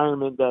an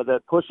environment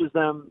that pushes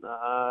them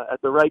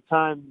at the right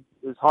time,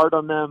 is hard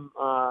on them,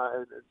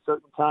 and at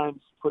certain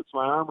times puts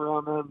my arm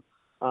around them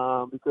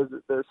because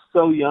they're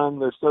so young,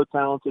 they're so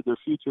talented, their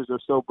futures are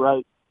so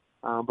bright.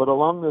 But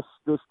along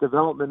this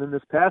development in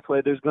this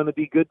pathway, there's going to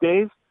be good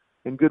days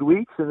and good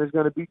weeks, and there's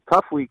going to be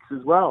tough weeks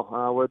as well,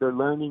 where they're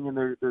learning and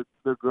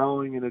they're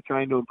growing and they're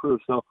trying to improve.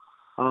 So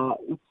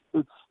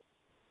it's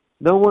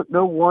no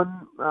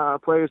one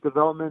player's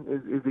development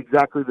is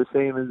exactly the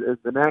same as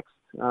the next,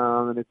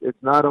 and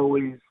it's not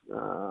always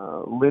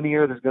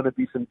linear. There's going to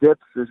be some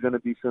dips. There's going to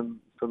be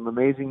some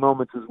amazing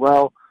moments as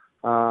well,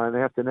 and they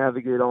have to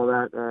navigate all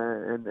that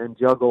and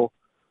juggle.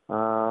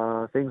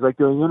 Things like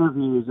doing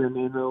interviews and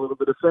a little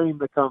bit of fame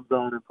that comes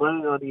on and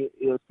playing on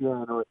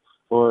ESPN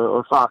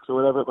or Fox or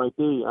whatever it might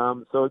be.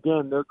 So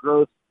again, their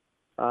growth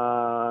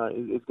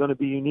is going to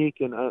be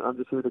unique, and I'm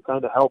just here to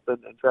kind of help and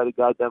try to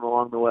guide them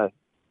along the way.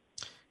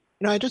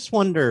 I just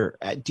wonder,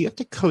 do you have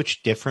to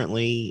coach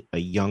differently a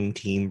young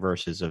team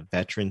versus a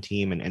veteran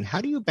team? And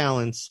how do you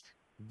balance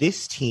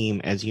this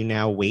team as you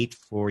now wait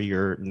for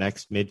your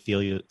next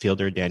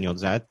midfielder, Daniel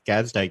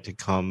Gadsdijk, to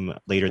come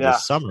later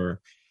this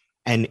summer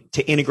and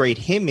to integrate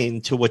him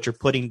into what you're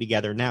putting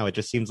together now? It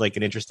just seems like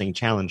an interesting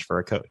challenge for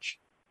a coach.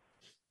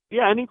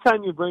 Yeah,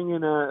 anytime you bring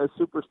in a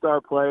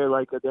superstar player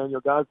like a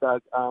Daniel Gazdag,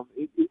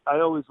 I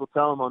always will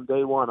tell him on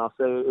day one, I'll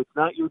say, it's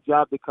not your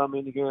job to come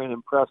in here and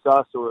impress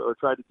us or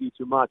try to do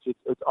too much.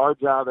 It's our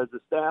job as a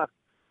staff,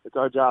 it's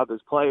our job as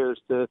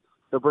players to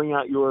bring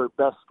out your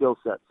best skill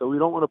set. So we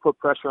don't want to put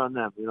pressure on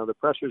them. The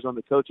pressure's on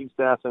the coaching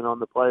staff and on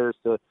the players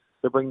to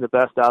bring the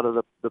best out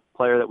of the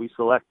player that we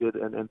selected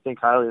and think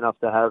highly enough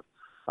to have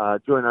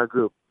join our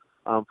group.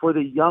 For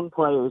the young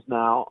players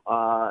now,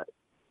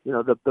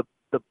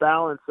 the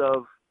balance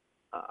of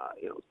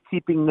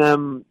keeping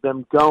them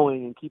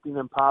going and keeping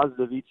them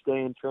positive each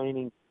day in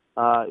training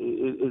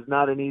is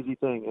not an easy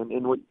thing.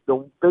 And what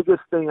the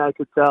biggest thing I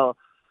could tell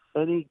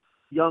any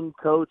young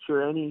coach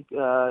or any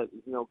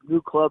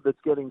new club that's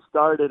getting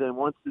started and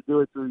wants to do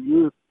it through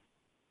youth,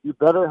 you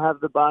better have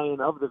the buy-in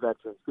of the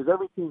veterans, because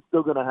every team's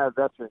still going to have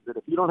veterans. And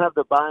if you don't have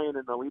the buy-in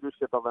and the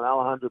leadership of an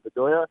Alejandro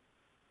Bedoya,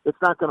 it's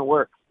not going to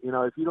work.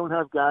 If you don't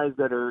have guys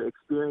that are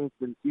experienced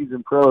in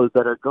seasoned pros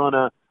that are going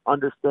to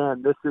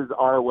understand this is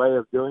our way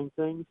of doing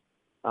things,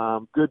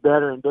 good,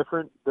 bad, or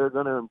indifferent, they're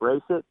going to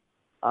embrace it.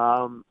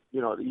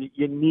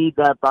 You need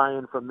that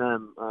buy-in from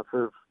them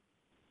to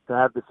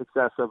have the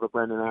success of a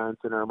Brendan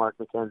Aronson or a Mark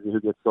McKenzie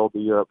who gets sold to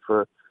Europe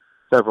for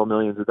several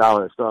millions of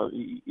dollars. So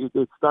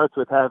it starts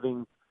with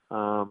having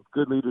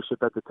good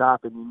leadership at the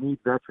top, and you need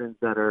veterans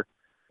that are,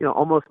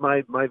 almost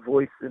my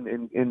voice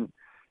in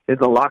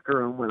the locker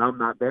room when I'm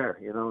not there,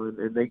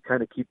 and they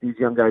kind of keep these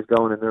young guys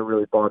going, and they're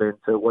really bought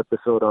into what the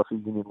Philadelphia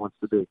Union wants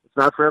to be. It's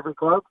not for every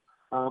club,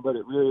 but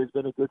it really has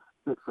been a good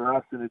fit for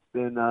us, and it's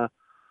been a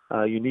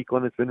unique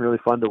one. It's been really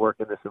fun to work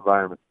in this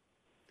environment.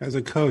 As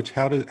a coach,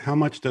 how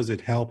much does it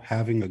help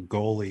having a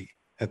goalie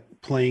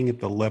playing at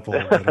the level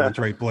that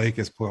Andre Blake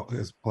is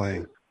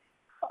playing?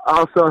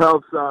 Also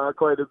helps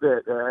quite a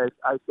bit.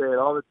 I say it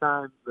all the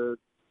time.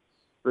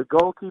 The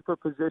goalkeeper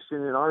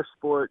position in our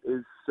sport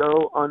is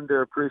so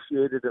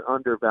underappreciated and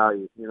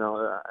undervalued.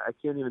 I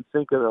can't even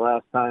think of the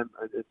last time.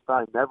 It's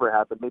probably never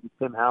happened. Maybe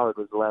Tim Howard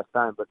was the last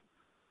time, but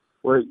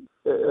where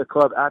a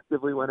club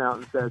actively went out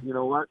and said, you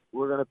know what,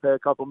 we're going to pay a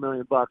couple $1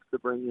 million to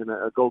bring in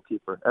a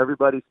goalkeeper.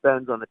 Everybody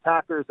spends on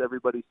attackers.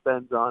 Everybody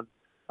spends on,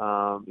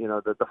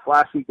 the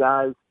flashy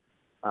guys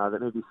that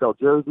maybe sell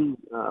jerseys.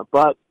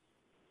 But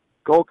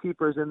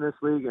goalkeepers in this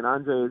league, and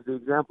Andre is the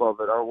example of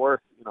it, are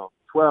worth,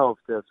 12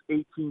 to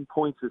 18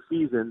 points a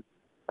season.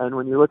 And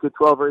when you look at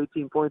 12 or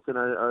 18 points in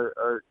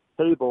our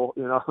table,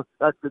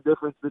 that's the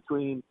difference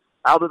between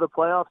out of the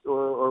playoffs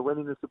or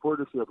winning the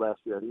Supporters Shield last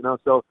year.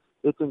 So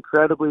it's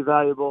incredibly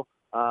valuable.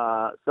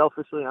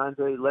 Selfishly,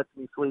 Andre lets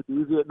me sleep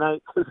easy at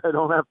night because I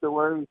don't have to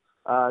worry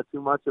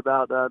too much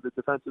about the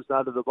defensive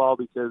side of the ball,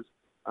 because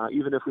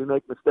even if we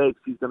make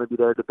mistakes, he's going to be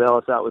there to bail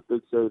us out with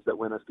big saves that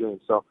win us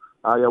games. So,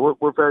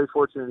 we're very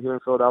fortunate here in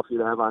Philadelphia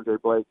to have Andre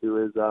Blake, who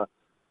is a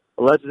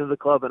legend of the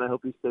club, and I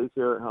hope he stays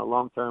here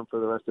long-term for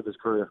the rest of his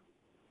career.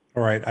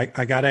 All right.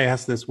 I got to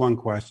ask this one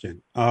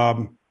question.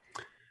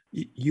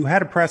 You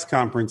had a press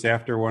conference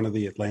after one of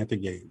the Atlanta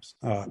games.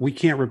 We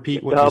can't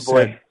repeat what you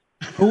said.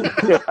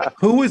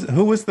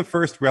 Who was the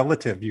first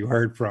relative you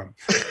heard from?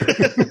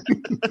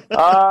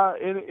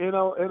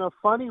 In a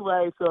funny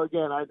way. So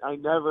again, I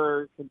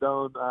never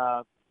condone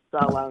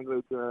foul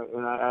language,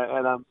 and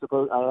I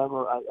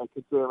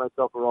consider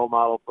myself a role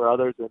model for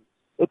others, and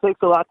it takes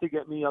a lot to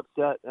get me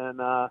upset, and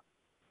that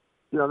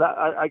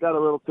I got a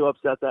little too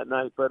upset that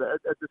night. But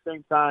at the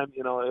same time,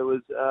 it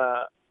was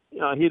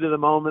heat of the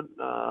moment.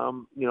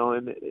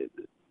 And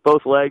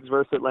both legs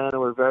versus Atlanta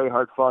were very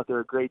hard fought.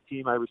 They're a great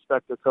team. I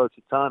respect their coach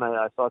a ton.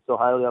 I thought so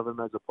highly of him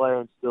as a player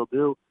and still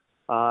do.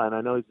 And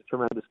I know he's a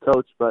tremendous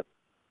coach. But,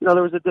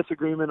 there was a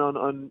disagreement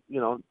on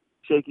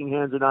shaking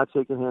hands or not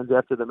shaking hands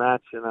after the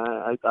match. And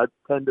I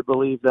tend to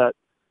believe that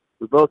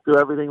we both do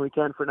everything we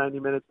can for 90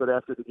 minutes, but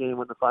after the game,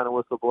 when the final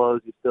whistle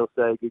blows, you still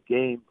say, good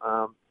game.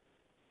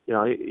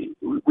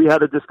 We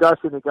had a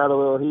discussion. It got a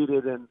little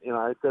heated, and,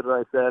 I said what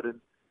I said.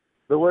 And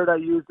the word I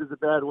used is a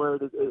bad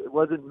word. It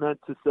wasn't meant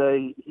to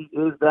say he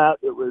is that.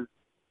 It was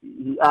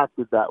he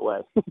acted that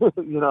way.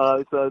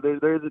 So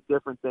there's a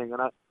different thing.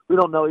 And we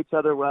don't know each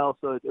other well,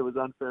 so it was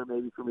unfair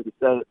maybe for me to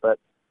say it. But,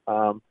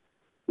 I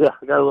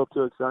got a little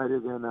too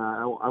excited, and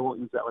I won't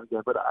use that one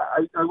again. But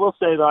I will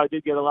say, though, I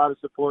did get a lot of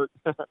support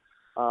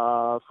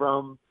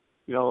from,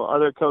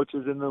 other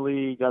coaches in the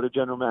league, other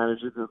general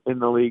managers in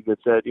the league that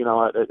said, at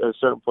a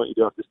certain point you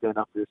do have to stand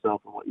up for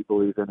yourself and what you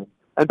believe in,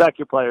 and back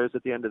your players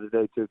at the end of the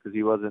day too, because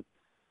he wasn't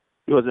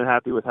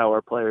happy with how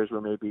our players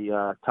were maybe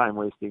time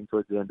wasting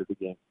towards the end of the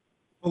game.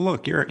 Well,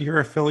 look, you're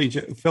a Philly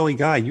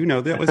guy.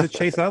 That was a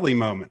Chase Utley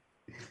moment.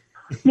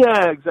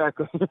 Yeah,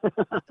 exactly.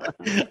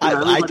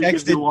 I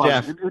texted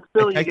Jeff. In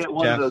Philly, you get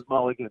one of those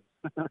mulligans.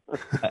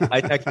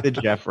 I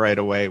texted Jeff right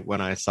away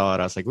when I saw it.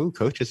 I was like, "Ooh,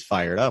 coach is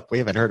fired up." We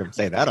haven't heard him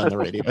say that on the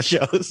radio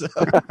show. So.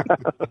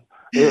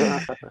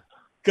 Yeah.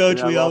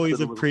 Coach, we always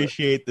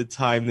appreciate the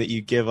time that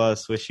you give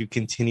us. Wish you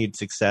continued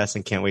success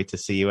and can't wait to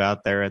see you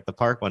out there at the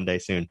park one day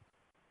soon.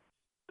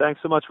 Thanks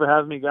so much for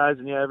having me, guys.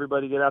 And yeah,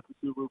 everybody get out to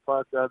Subaru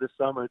Park this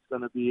summer. It's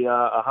going to be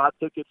a hot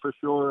ticket for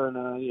sure.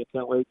 And yeah,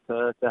 can't wait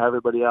to have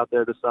everybody out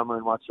there this summer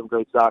and watch some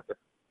great soccer.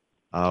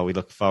 We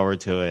look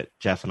forward to it.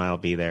 Jeff and I will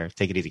be there.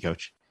 Take it easy,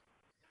 Coach.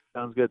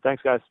 Sounds good.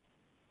 Thanks, guys.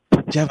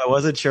 Jeff, I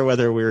wasn't sure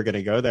whether we were going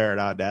to go there or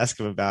not and ask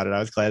him about it. I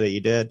was glad that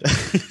you did.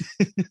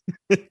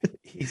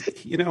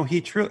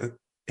 He truly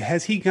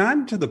has he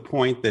gotten to the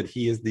point that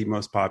he is the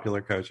most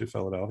popular coach in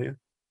Philadelphia?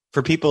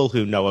 For people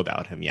who know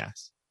about him,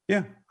 yes.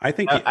 Yeah, I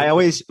think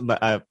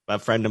a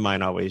friend of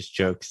mine always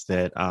jokes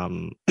that I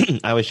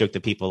always joke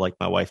that people like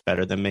my wife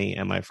better than me,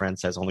 and my friend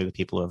says only the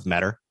people who have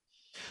met her.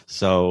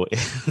 So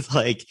it's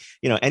like,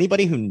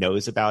 anybody who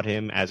knows about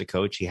him as a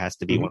coach, he has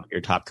to be one of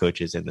your top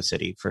coaches in the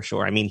city for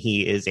sure. I mean,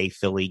 he is a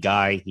Philly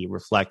guy. He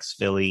reflects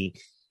Philly.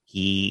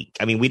 We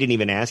didn't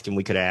even ask him.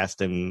 We could have asked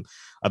him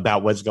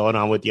about what's going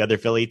on with the other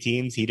Philly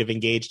teams. He'd have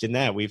engaged in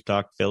that. We've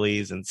talked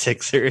Phillies and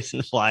Sixers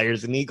and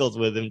Flyers and Eagles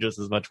with him just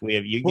as much as we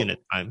have Union at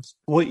times.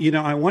 Well,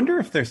 I wonder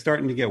if they're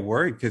starting to get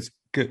worried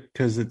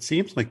because it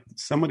seems like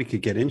somebody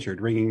could get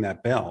injured ringing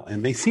that bell,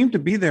 and they seem to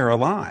be there a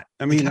lot.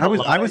 I mean, I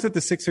was at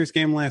the Sixers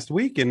game last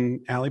week,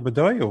 and Ali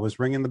Bedoya was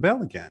ringing the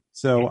bell again.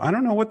 So I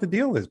don't know what the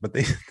deal is, but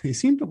they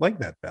seem to like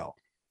that bell.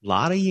 A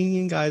lot of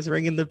Union guys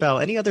ringing the bell.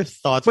 Any other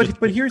thoughts?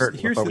 But here's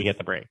before we get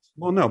the break.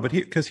 Well, no, but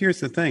here's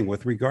the thing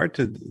with regard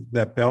to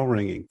that bell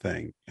ringing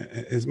thing.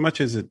 As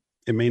much as it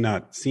may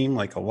not seem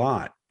like a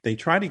lot, they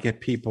try to get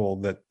people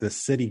that the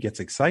city gets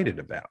excited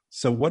about.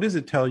 So what does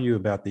it tell you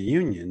about the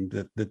Union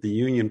that the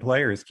Union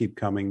players keep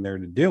coming there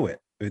to do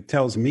it? It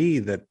tells me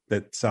that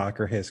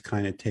soccer has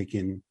kind of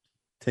taken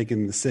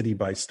the city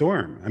by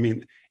storm. I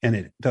mean, and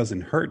it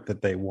doesn't hurt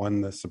that they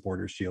won the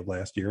Supporters Shield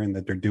last year and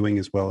that they're doing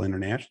as well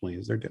internationally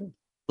as they're doing.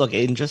 Look,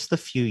 in just the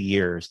few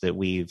years that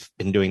we've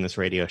been doing this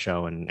radio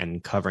show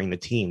and covering the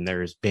team,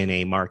 there's been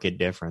a marked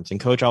difference. And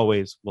Coach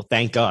always will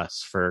thank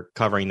us for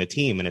covering the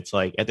team. And it's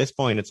like, at this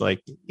point, it's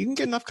like, you can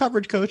get enough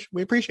coverage, Coach.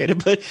 We appreciate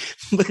it, but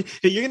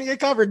you're going to get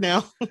covered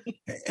now.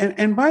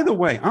 and by the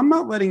way, I'm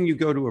not letting you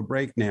go to a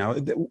break now.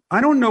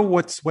 I don't know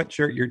what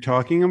sweatshirt you're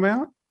talking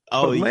about.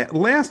 Oh,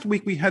 last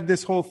week we had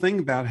this whole thing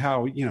about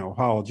how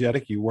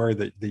apologetic you were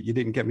that you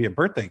didn't get me a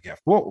birthday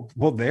gift. Well,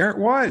 there it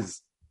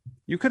was.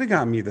 You could have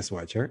gotten me the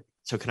sweatshirt.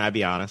 So can I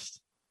be honest?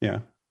 Yeah.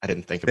 I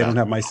didn't think about it. They don't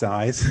have my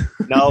size.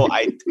 No,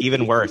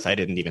 even worse. I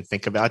didn't even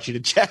think about you to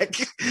check.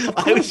 Of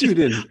course you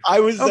didn't. I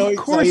was so excited.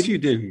 Of course you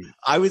didn't.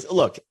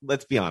 Look,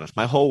 let's be honest.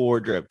 My whole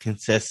wardrobe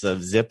consists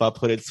of zip-up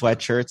hooded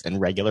sweatshirts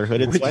and regular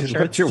hooded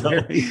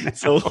sweatshirts.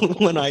 So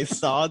when I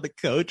saw the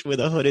Coach with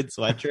a hooded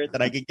sweatshirt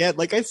that I could get,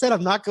 like I said,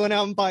 I'm not going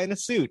out and buying a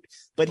suit.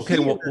 But okay,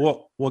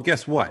 well,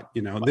 guess what?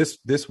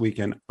 This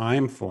weekend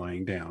I'm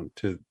flying down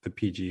to the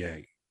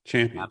PGA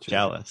Championship. I'm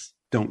jealous.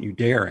 Don't you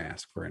dare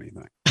ask for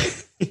anything.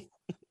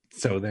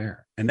 So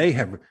there, and they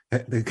have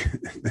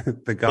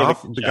the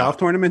golf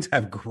tournaments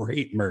have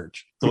great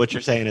merch. So what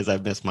you're saying is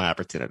I've missed my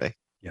opportunity.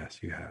 Yes,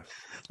 you have.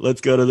 Let's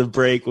go to the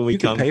break. When we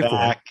come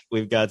back,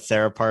 we've got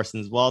Sarah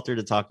Parsons-Walter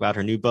to talk about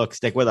her new book.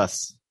 Stick with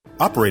us.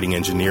 Operating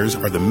engineers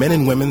are the men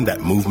and women that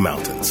move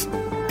mountains,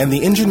 and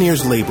the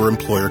Engineers Labor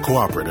Employer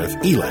Cooperative,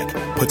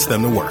 ELEC, puts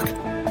them to work.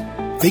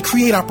 They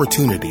create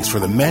opportunities for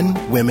the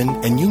men, women,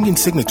 and union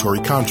signatory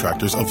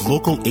contractors of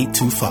Local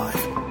 825,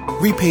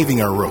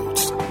 repaving our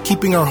roads,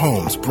 keeping our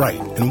homes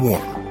bright and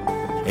warm,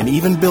 and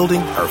even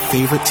building our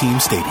favorite team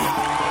stadium.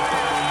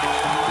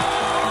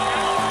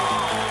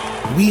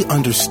 We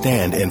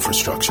understand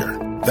infrastructure.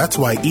 That's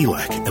why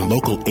ELEC and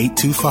Local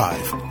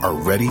 825 are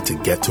ready to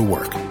get to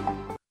work.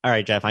 All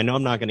right, Jeff, I know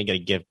I'm not going to get a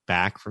gift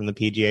back from the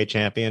PGA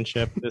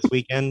Championship this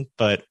weekend,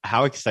 but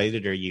how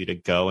excited are you to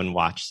go and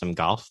watch some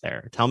golf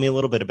there? Tell me a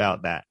little bit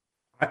about that.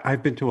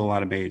 I've been to a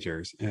lot of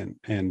majors,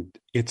 and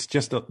it's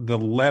just the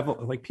level.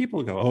 Like,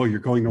 people go, "Oh, you're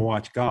going to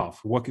watch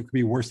golf. What could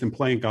be worse than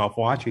playing golf,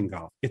 watching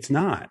golf?" It's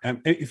not.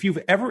 If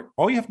you've ever,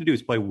 all you have to do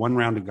is play one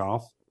round of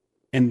golf,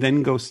 and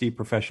then go see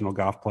professional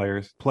golf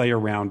players play a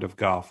round of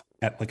golf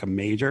at like a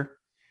major,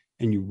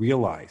 and you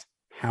realize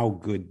how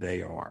good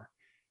they are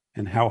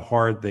and how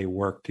hard they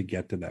work to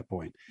get to that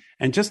point.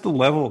 And just the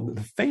level,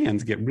 the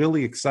fans get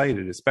really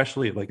excited,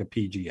 especially at like a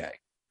PGA.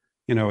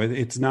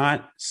 It's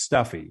not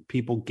stuffy.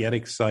 People get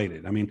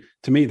excited. I mean,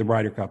 to me, the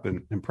Ryder Cup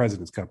and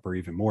President's Cup are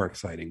even more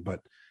exciting. But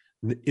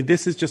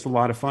this is just a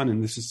lot of fun,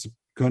 and this is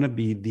going to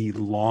be the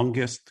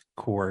longest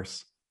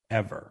course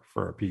ever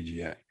for a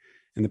PGA.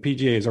 And the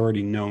PGA is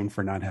already known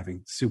for not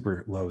having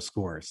super low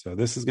scores. So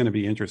this is going to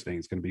be interesting.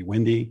 It's going to be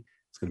windy.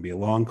 It's going to be a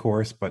long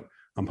course. But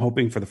I'm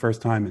hoping for the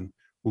first time in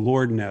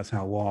Lord knows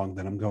how long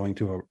that I'm going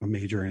to a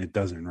major and it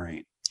doesn't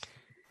rain.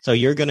 So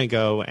you're going to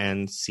go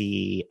and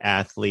see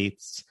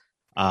athletes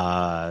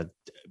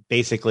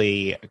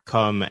basically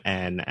come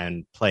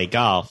and play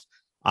golf.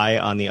 I,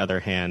 on the other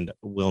hand,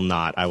 will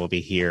not. I will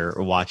be here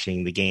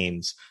watching the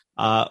games.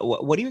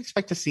 What do you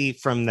expect to see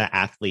from the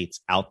athletes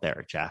out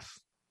there, Jeff,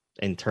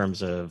 in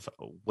terms of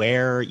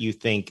where you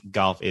think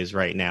golf is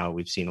right now?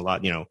 We've seen a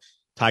lot,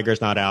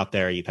 Tiger's not out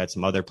there. You've had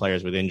some other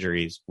players with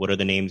injuries. What are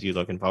the names you're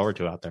looking forward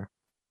to out there?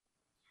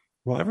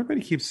 Well, everybody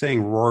keeps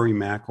saying Rory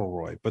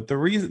McIlroy, but the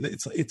reason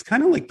it's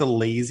kind of like the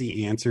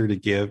lazy answer to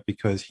give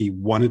because he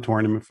won a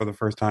tournament for the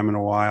first time in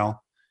a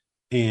while,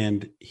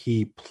 and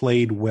he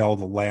played well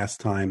the last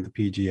time the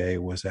PGA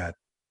was at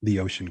the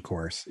Ocean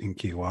Course in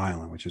Key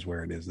Island, which is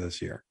where it is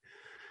this year.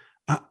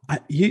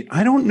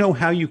 I don't know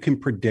how you can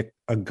predict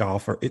a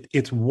golfer.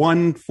 It's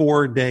 1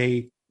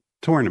 4-day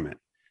tournament,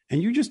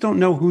 and you just don't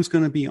know who's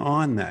going to be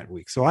on that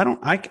week. So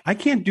I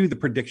can't do the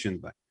prediction,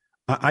 but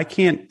I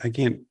can't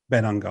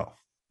bet on golf.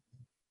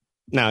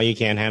 No, you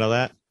can't handle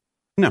that.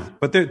 No,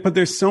 but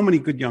there's so many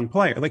good young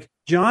players. Like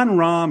Jon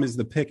Rahm is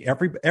the pick.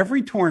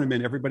 Every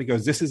tournament, everybody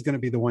goes, this is going to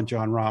be the one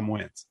Jon Rahm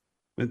wins.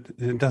 But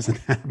it doesn't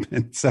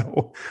happen.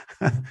 So,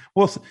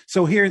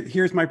 so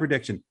here's my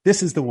prediction.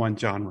 This is the one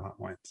Jon Rahm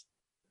wins.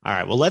 All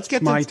right. Well, let's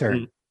get my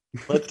turn.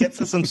 Let's get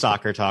to some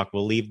soccer talk.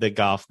 We'll leave the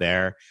golf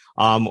there.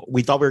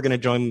 We thought we were going to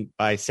join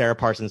by Sarah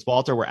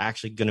Parsons-Walter. We're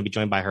actually going to be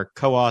joined by her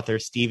co-author,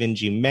 Stephen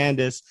G.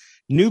 Mandis.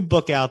 New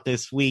book out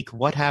this week.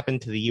 What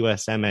happened to the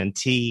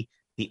USMNT?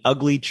 The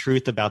ugly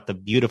truth about the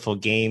beautiful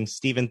game.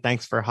 Stephen,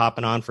 thanks for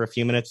hopping on for a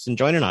few minutes and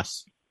joining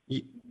us.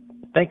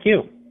 Thank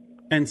you.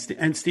 And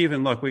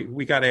Stephen, look,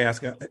 we got to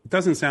ask. It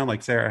doesn't sound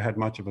like Sarah had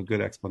much of a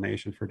good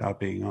explanation for not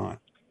being on.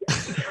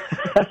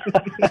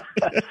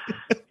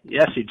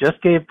 Yes, she just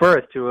gave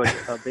birth to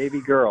a baby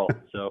girl.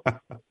 So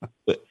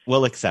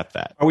we'll accept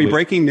that. Are we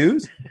breaking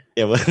news?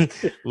 Yeah,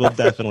 we'll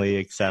definitely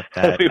accept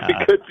that. We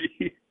could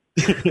be.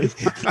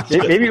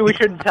 Maybe we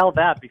shouldn't tell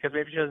that because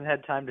maybe she hasn't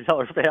had time to tell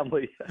her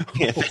family.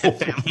 Yeah,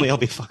 family will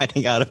be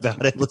finding out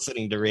about it,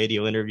 listening to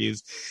radio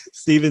interviews.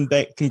 Stephen,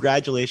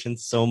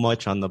 congratulations so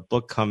much on the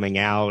book coming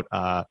out.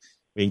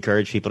 We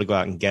encourage people to go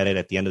out and get it.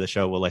 At the end of the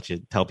show, we'll let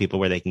you tell people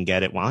where they can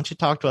get it. Why don't you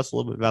talk to us a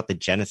little bit about the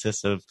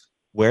genesis of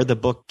where the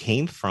book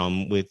came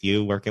from with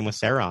you working with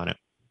Sarah on it?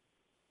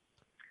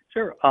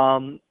 Sure.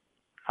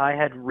 I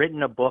had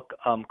written a book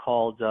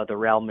called The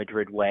Real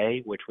Madrid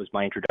Way, which was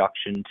my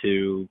introduction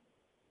to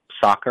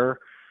soccer.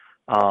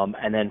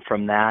 And then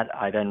from that,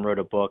 I then wrote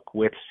a book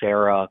with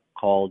Sarah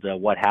called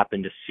What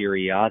Happened to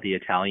Serie A, the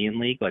Italian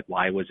league, like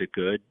why was it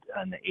good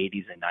in the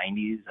 80s and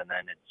 90s, and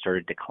then it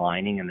started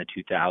declining in the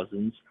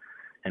 2000s,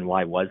 and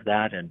why was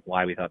that, and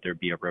why we thought there'd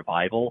be a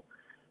revival.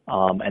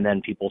 And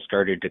then people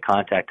started to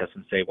contact us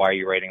and say, why are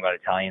you writing about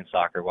Italian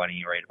soccer? Why don't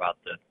you write about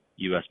the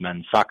U.S.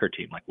 men's soccer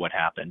team? Like, what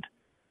happened?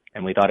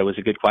 And we thought it was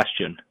a good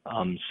question.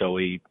 So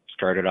we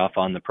started off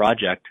on the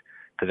project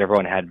because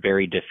everyone had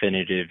very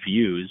definitive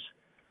views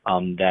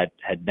that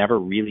had never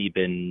really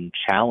been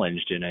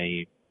challenged in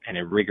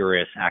a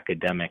rigorous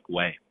academic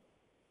way.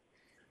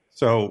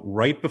 So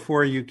right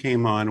before you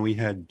came on, we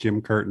had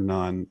Jim Curtin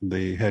on,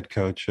 the head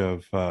coach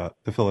of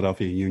the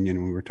Philadelphia Union,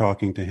 and we were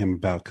talking to him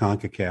about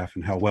CONCACAF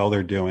and how well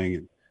they're doing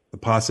and the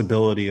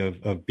possibility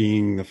of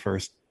being the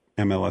first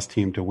MLS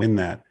team to win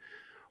that.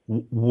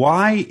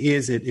 Why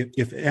is it,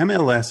 if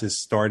MLS is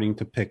starting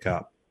to pick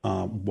up,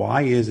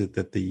 why is it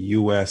that the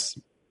U.S.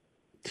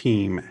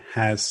 team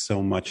has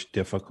so much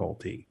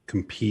difficulty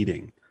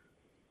competing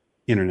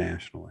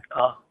internationally?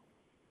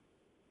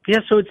 Yeah,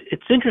 so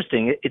it's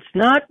interesting. It's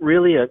not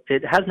really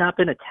it has not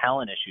been a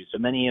talent issue. So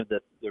many of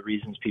the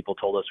reasons people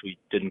told us we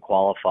didn't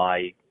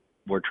qualify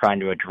were trying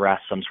to address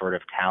some sort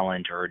of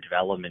talent or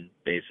development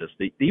basis.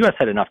 The U.S.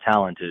 had enough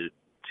talent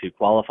to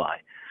qualify.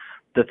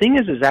 The thing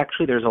is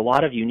actually there's a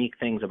lot of unique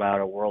things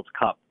about a World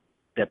Cup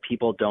that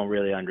people don't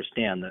really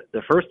understand.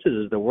 The first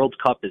is the World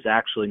Cup is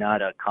actually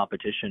not a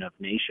competition of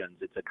nations.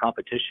 It's a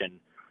competition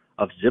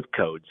of zip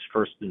codes,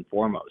 first and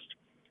foremost.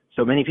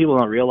 So many people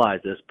don't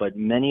realize this, but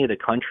many of the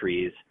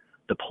countries,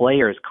 the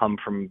players come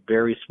from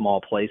very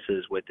small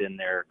places within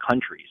their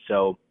country.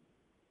 So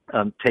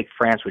take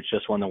France, which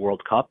just won the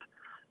World Cup.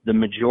 The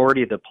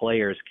majority of the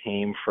players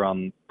came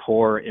from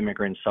poor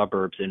immigrant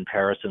suburbs in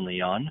Paris and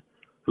Lyon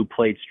who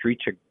played street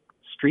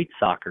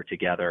soccer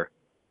together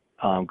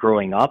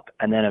growing up,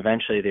 and then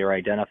eventually they were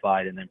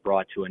identified and then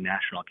brought to a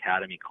national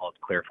academy called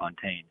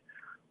Clairefontaine.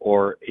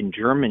 Or in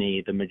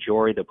Germany, the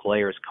majority of the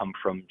players come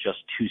from just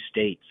 2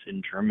 states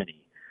in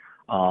Germany.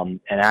 And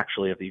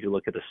actually, if you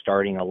look at the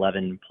starting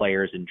 11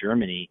 players in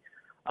Germany,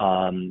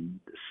 7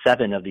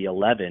 of the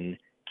 11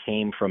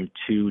 came from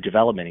 2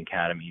 development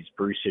academies,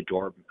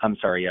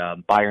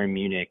 Bayern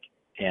Munich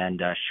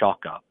and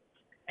Schalke.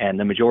 And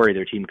the majority of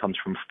their team comes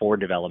from 4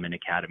 development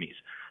academies.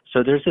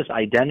 So there's this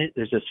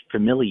there's this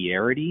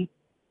familiarity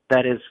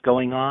that is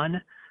going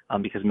on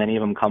because many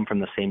of them come from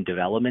the same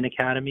development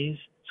academies.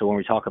 So when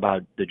we talk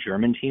about the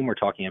German team, we're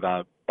talking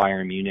about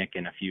Bayern Munich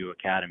and a few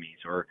academies.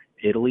 Or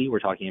Italy, we're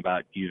talking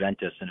about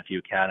Juventus and a few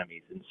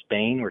academies. In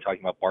Spain, we're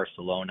talking about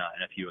Barcelona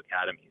and a few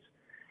academies.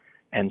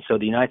 And so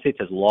the United States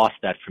has lost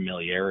that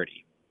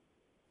familiarity.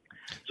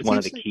 It's one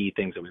of the key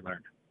things that we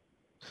learned.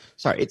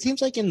 Sorry, it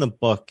seems like in the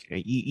book,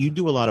 you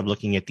do a lot of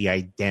looking at the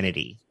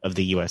identity of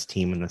the U.S.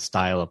 team and the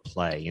style of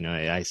play. You know,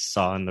 I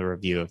saw in the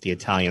review if the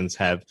Italians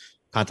have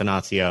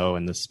Catenaccio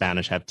and the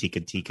Spanish have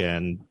Tika Tika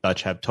and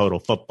Dutch have total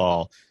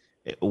football,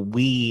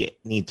 we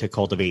need to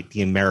cultivate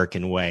the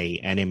American way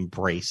and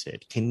embrace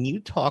it. Can you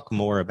talk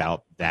more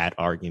about that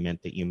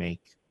argument that you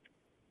make?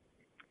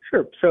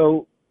 Sure.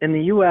 So in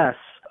the U.S.,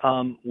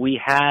 we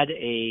had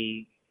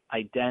a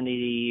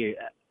identity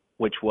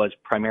which was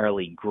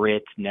primarily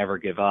grit, never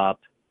give up,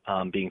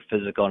 being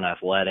physical and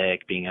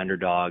athletic, being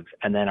underdogs.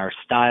 And then our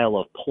style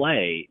of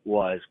play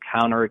was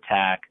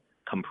counterattack,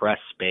 compress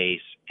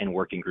space, and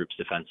working groups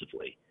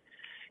defensively.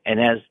 And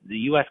as the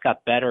U.S.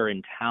 got better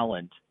in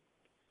talent,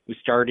 we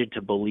started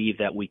to believe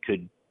that we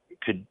could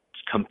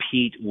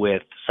compete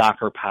with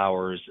soccer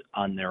powers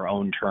on their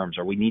own terms,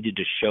 or we needed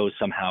to show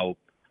somehow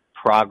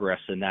progress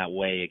in that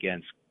way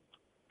against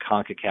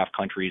CONCACAF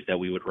countries that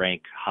we would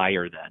rank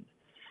higher than.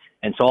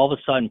 And so all of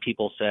a sudden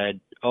people said,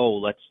 oh,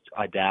 let's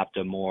adapt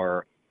a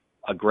more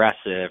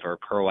aggressive or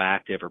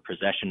proactive or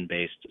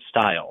possession-based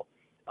style.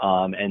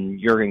 And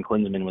Jurgen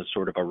Klinsmann was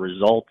sort of a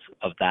result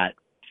of that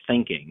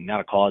thinking, not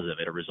a cause of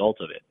it, a result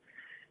of it.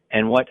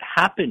 And what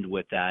happened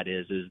with that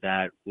is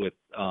that with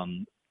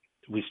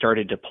we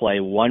started to play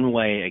one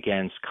way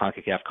against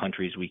CONCACAF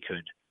countries we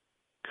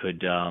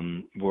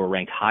were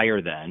ranked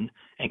higher than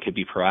and could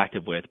be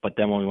proactive with. But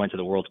then when we went to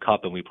the World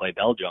Cup and we played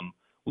Belgium,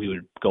 we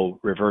would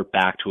revert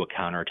back to a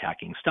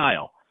counterattacking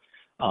style,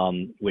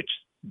 which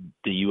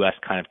the U.S.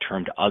 kind of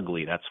termed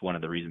ugly. That's one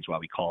of the reasons why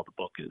we call the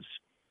book is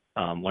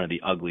one of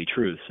the ugly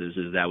truths is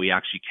that we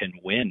actually can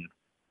win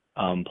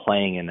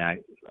playing in that,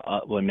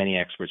 what many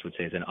experts would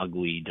say is an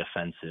ugly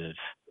defensive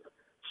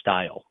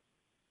style.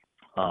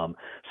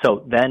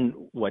 So then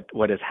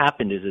what has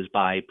happened is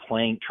by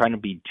trying to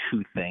be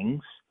two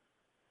things,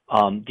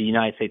 the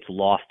United States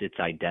lost its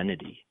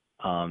identity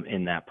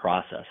in that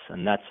process.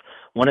 And that's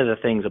one of the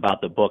things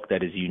about the book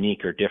that is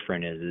unique or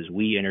different is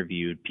we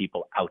interviewed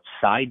people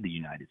outside the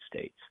United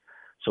States.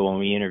 So when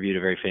we interviewed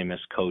a very famous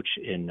coach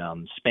in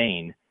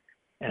Spain,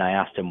 and I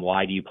asked him,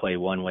 why do you play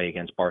one way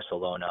against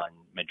Barcelona and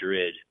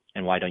Madrid,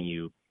 and why don't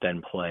you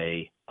then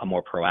play a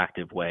more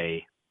proactive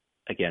way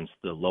against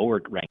the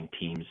lower ranked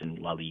teams in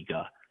La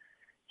Liga?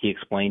 He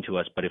explained to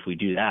us, but if we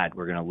do that,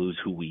 we're going to lose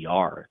who we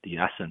are, the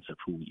essence of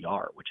who we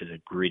are, which is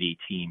a gritty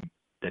team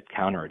that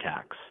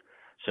counterattacks.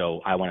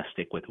 So I want to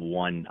stick with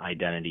one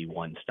identity,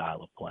 one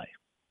style of play.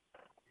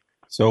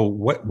 So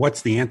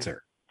what's the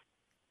answer?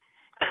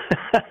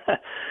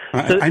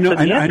 I know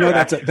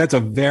that's a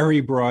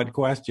very broad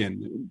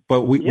question,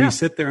 but we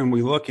sit there and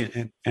we look at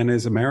it, and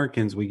as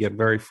Americans, we get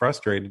very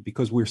frustrated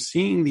because we're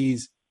seeing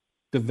these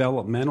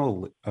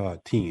developmental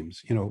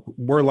teams. You know,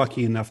 we're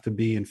lucky enough to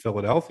be in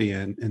Philadelphia,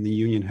 and the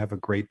Union have a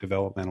great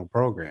developmental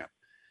program.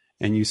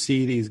 And you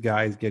see these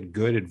guys get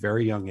good at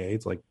very young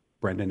age, like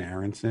Brendan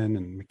Aronson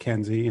and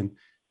McKenzie, and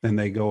then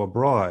they go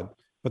abroad,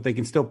 but they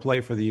can still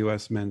play for the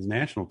U.S. men's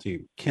national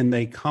team. Can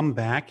they come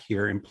back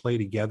here and play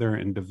together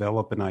and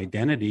develop an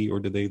identity, or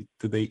do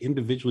they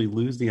individually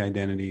lose the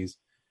identities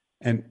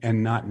and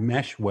not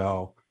mesh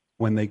well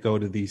when they go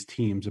to these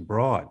teams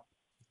abroad?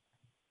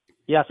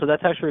 Yeah, so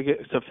that's actually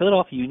good. So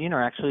Philadelphia Union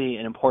are actually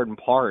an important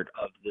part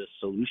of this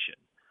solution,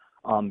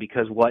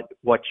 because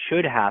what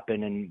should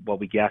happen and what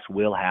we guess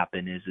will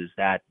happen is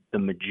that the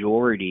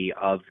majority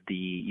of the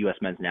U.S.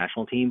 men's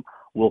national team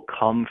will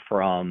come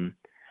from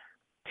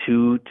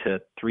 2 to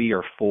 3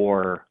 or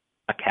 4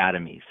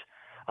 academies,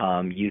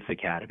 youth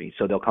academies.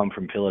 So they'll come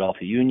from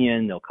Philadelphia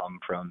Union, they'll come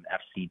from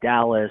FC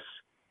Dallas,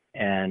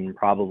 and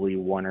probably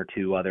 1 or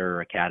 2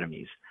 other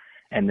academies.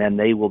 And then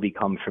they will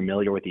become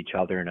familiar with each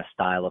other in a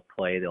style of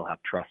play. They'll have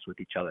trust with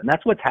each other. And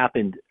that's what's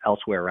happened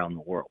elsewhere around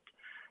the world.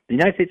 The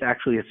United States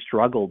actually has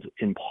struggled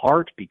in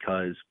part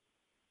because,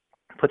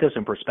 put this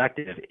in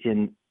perspective,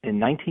 in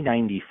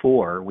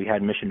 1994, we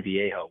had Mission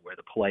Viejo, where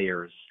the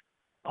players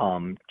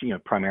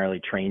primarily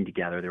trained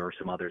together. There were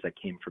some others that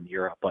came from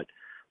Europe, but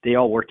they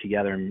all worked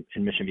together in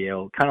Mission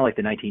Viejo, kind of like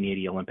the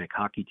 1980 Olympic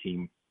hockey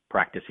team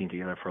practicing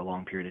together for a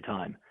long period of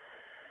time.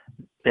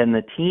 Then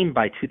the team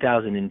by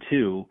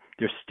 2002,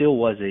 there still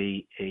was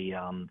a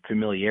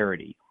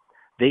familiarity.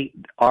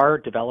 Our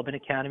development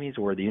academies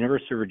were the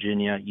University of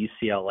Virginia,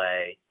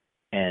 UCLA,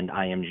 and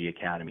IMG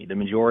Academy. The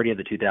majority of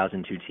the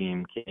 2002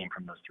 team came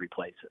from those 3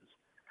 places.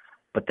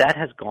 But that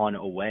has gone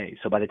away.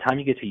 So by the time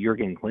you get to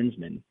Jurgen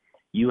Klinsmann,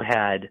 you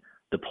had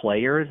the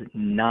players,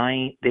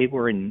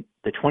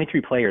 the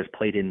 23 players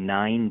played in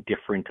 9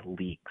 different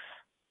leagues.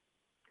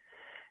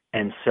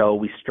 And so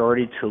we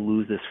started to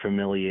lose this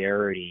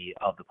familiarity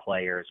of the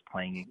players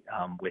playing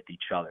with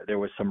each other. There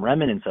was some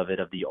remnants of it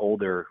of the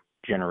older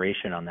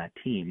generation on that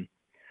team,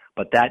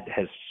 but that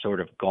has sort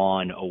of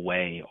gone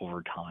away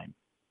over time.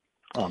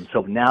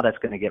 So now that's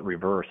going to get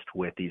reversed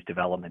with these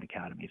development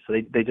academies. So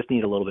they just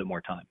need a little bit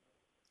more time.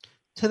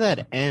 To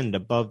that end,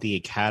 above the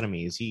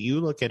academies,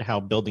 you look at how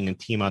building a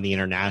team on the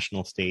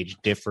international stage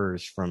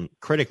differs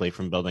critically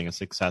from building a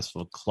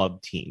successful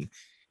club team.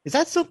 Is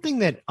that something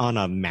that on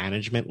a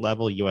management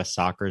level, U.S.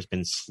 soccer has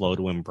been slow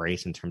to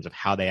embrace in terms of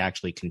how they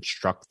actually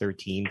construct their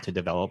team to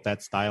develop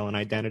that style and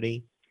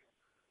identity?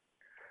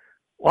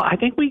 Well, I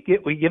think we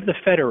give the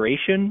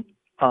federation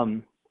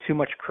too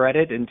much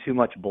credit and too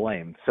much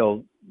blame.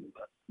 So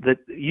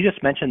you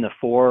just mentioned the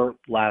 4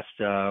 last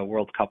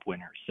World Cup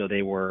winners. So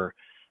they were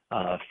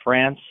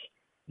France,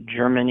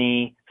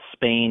 Germany,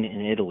 Spain,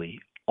 and Italy.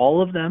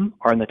 All of them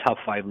are in the top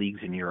 5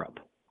 leagues in Europe.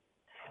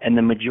 And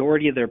the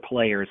majority of their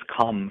players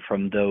come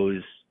from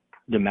those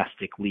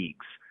domestic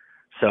leagues.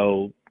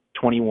 So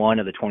 21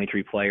 of the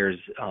 23 players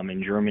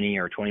in Germany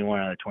or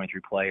 21 of the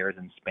 23 players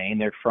in Spain,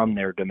 they're from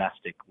their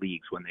domestic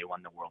leagues when they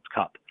won the World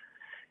Cup.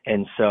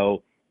 And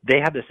so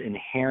they have this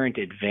inherent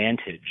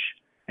advantage.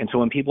 And so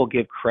when people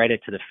give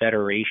credit to the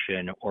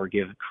federation or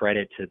give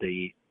credit to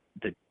the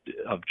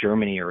of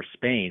Germany or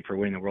Spain for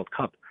winning the World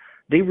Cup,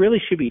 they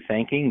really should be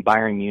thanking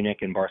Bayern Munich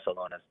and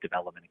Barcelona's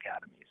development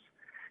academies.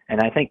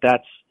 And I think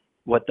that's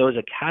what those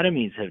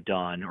academies have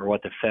done, or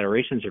what the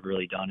federations have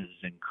really done, is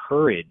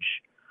encourage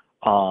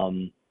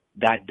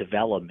that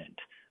development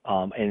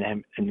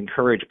and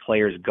encourage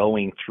players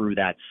going through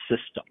that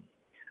system.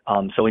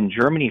 So in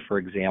Germany, for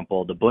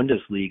example, the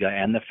Bundesliga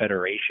and the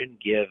federation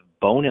give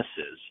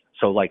bonuses.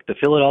 So like the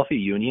Philadelphia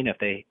Union, if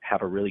they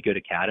have a really good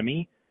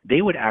academy,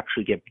 they would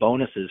actually get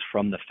bonuses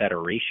from the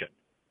federation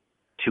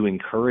to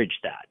encourage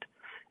that.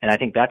 And I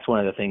think that's one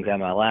of the things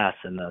MLS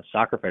and the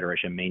Soccer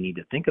Federation may need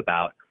to think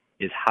about,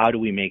 is how do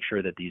we make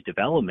sure that these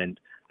development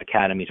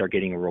academies are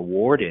getting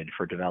rewarded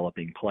for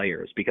developing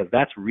players, because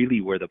that's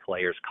really where the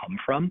players come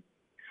from.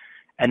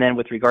 And then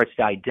with regards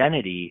to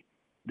identity,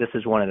 this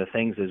is one of the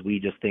things, is we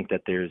just think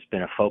that there's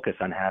been a focus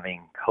on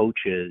having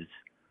coaches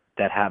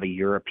that have a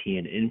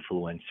European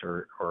influence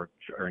or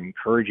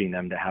encouraging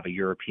them to have a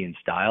European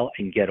style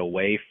and get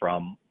away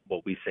from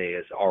what we say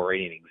is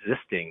already an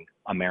existing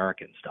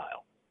American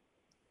style.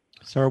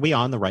 So are we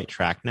on the right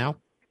track now?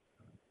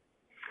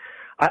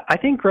 I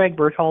think Greg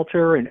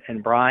Berhalter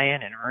and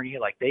Brian and Ernie,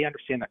 like, they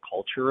understand the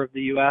culture of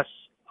the U.S.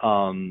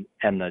 And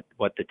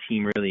what the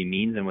team really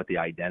means and what the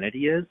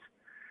identity is.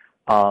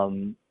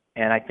 And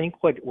I think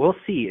what we'll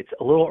see, it's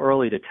a little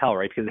early to tell,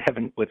 right? Because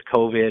with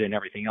COVID and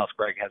everything else,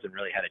 Greg hasn't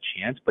really had a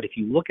chance. But if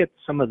you look at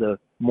some of the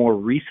more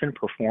recent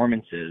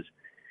performances,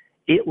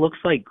 it looks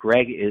like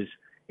Greg is,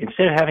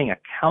 instead of having a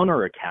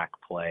counterattack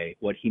play,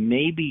 what he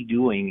may be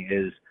doing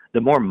is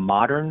the more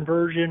modern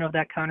version of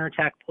that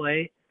counterattack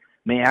play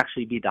may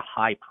actually be the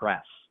high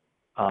press,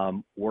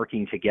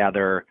 working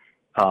together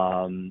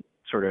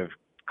sort of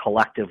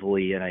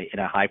collectively in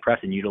a high press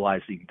and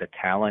utilizing the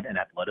talent and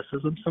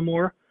athleticism some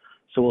more.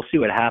 So we'll see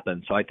what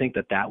happens. So I think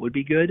that would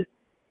be good.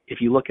 If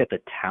you look at the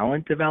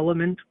talent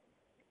development,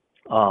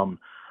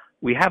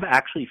 we have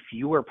actually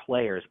fewer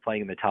players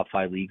playing in the top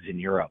 5 leagues in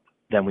Europe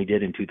than we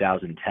did in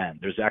 2010.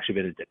 There's actually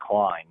been a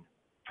decline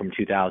from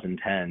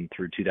 2010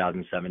 through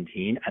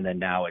 2017, and then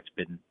now it's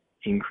been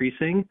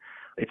increasing.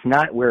 It's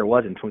not where it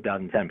was in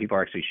 2010. People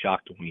are actually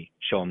shocked when we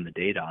show them the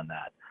data on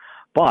that.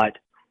 But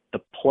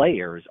the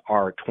players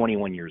are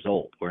 21 years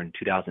old, where in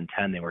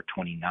 2010 they were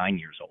 29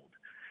 years old.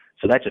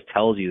 So that just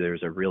tells you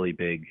there's a really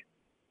big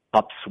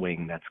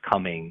upswing that's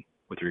coming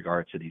with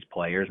regards to these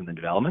players and the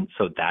development.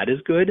 So that is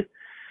good.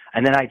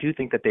 And then I do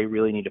think that they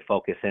really need to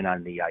focus in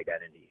on the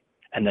identity.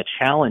 And the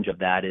challenge of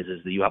that is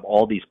that you have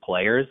all these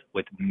players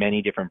with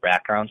many different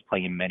backgrounds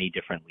playing in many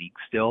different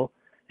leagues still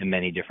and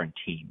many different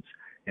teams.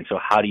 And so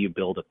how do you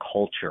build a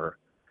culture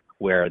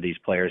where these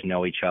players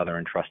know each other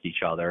and trust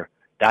each other?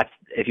 That's,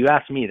 if you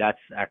ask me, that's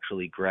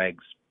actually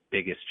Greg's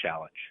biggest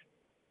challenge.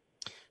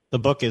 The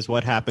book is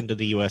What Happened to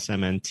the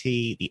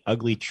USMNT, The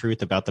Ugly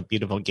Truth About the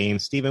Beautiful Game.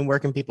 Stephen, where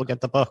can people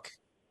get the book?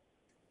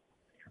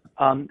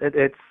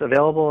 It's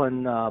available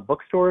in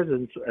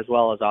bookstores as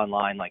well as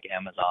online, like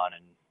Amazon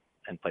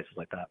and places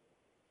like that.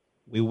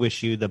 We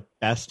wish you the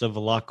best of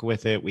luck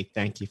with it. We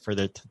thank you for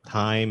the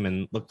time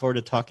and look forward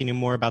to talking to you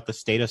more about the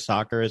state of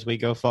soccer as we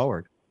go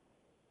forward.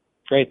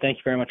 Great. Thank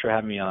you very much for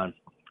having me on.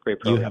 Great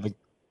program. You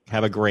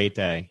have a great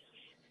day.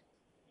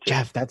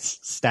 Jeff, that's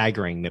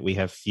staggering that we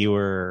have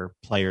fewer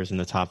players in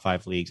the top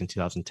 5 leagues in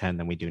 2010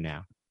 than we do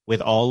now.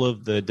 With all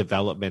of the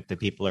development that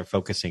people are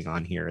focusing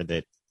on here,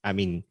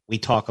 we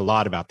talk a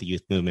lot about the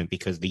youth movement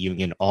because the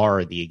Union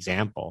are the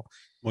example.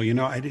 Well,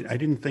 I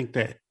didn't think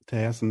that to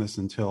ask them this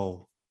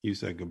until you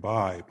said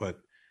goodbye, but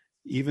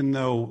even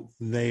though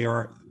they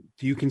are,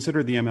 do you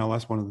consider the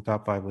MLS one of the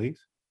top 5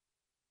 leagues?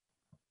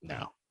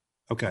 No.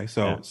 Okay,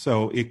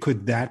 so it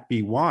could that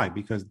be why?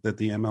 Because that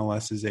the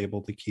MLS is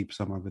able to keep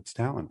some of its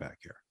talent back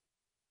here.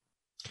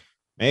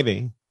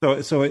 Maybe.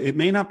 So it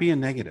may not be a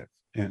negative,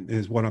 and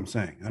is what I'm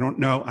saying. I don't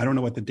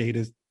know what the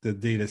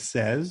data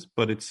says,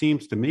 but it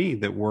seems to me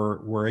that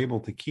we're able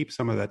to keep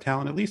some of that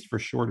talent at least for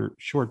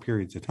short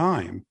periods of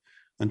time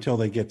until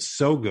they get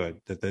so good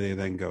that they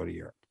then go to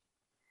Europe.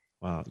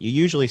 Well, you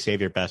usually save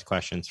your best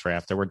questions for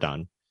after we're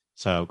done.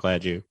 So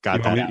glad you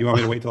got that. You want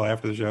me to wait till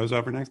after the show's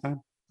over next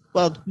time?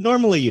 Well,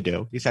 normally you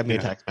do. You send me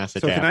a text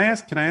message. So can I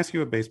ask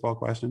you a baseball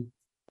question?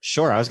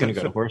 Sure, I was going to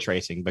go to horse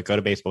racing, but go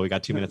to baseball. We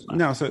got 2 minutes left.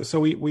 No, so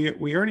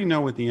we already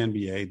know with the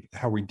NBA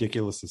how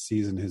ridiculous the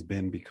season has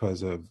been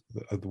because of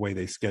the way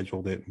they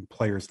scheduled it and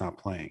players not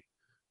playing.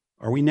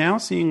 Are we now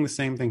seeing the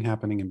same thing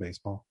happening in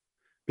baseball?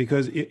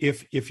 Because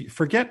if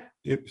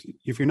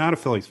you're not a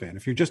Phillies fan,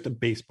 if you're just a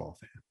baseball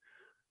fan,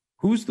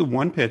 who's the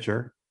one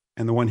pitcher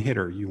and the one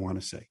hitter you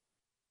want to see?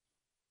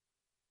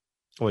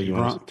 Well,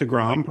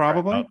 DeGrom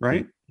probably, Trout.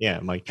 right? Yeah,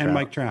 Mike Trout. And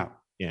Mike Trout.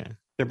 Yeah,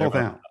 they're both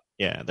out.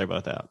 Yeah, they're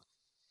both out.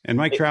 And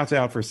Mike Trout's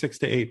out for 6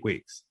 to 8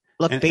 weeks.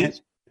 Look,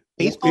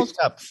 baseball's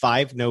got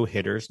 5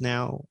 no-hitters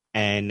now,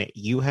 and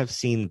you have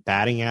seen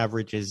batting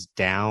averages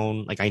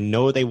down. Like, I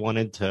know they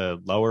wanted to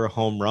lower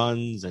home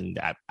runs, and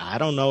I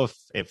don't know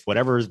if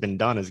whatever has been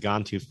done has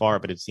gone too far,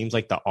 but it seems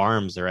like the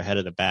arms are ahead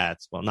of the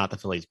bats. Well, not the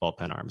Phillies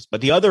bullpen arms,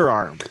 but the other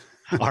arms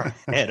are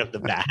ahead of the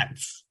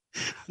bats.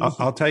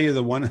 I'll tell you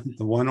the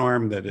one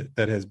arm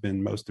that has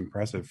been most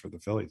impressive for the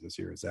Phillies this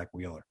year is Zach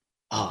Wheeler.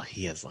 Oh,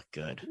 he has looked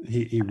good.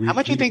 How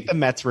much do you think the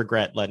Mets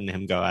regret letting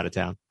him go out of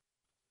town?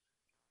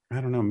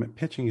 I don't know.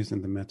 Pitching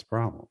isn't the Mets'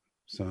 problem.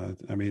 So,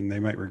 I mean, they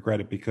might regret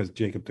it because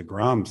Jacob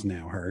deGrom's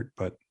now hurt,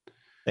 but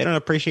they don't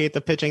appreciate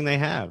the pitching they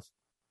have.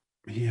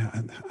 Yeah.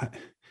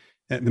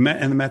 And the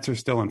Mets are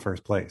still in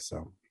first place.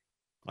 So,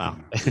 wow.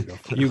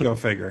 You go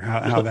figure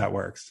how that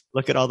works.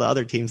 Look at all the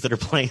other teams that are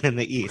playing in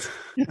the East.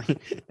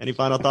 Any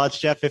final thoughts,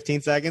 Jeff? 15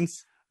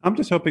 seconds. I'm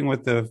just hoping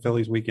with the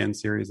Phillies weekend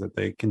series that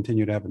they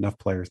continue to have enough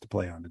players to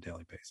play on a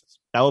daily basis.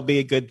 That will be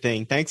a good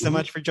thing. Thanks so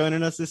much for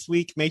joining us this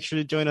week. Make sure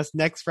to join us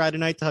next Friday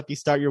night to help you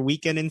start your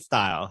weekend in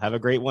style. Have a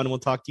great one. We'll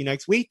talk to you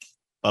next week.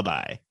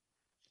 Bye-bye.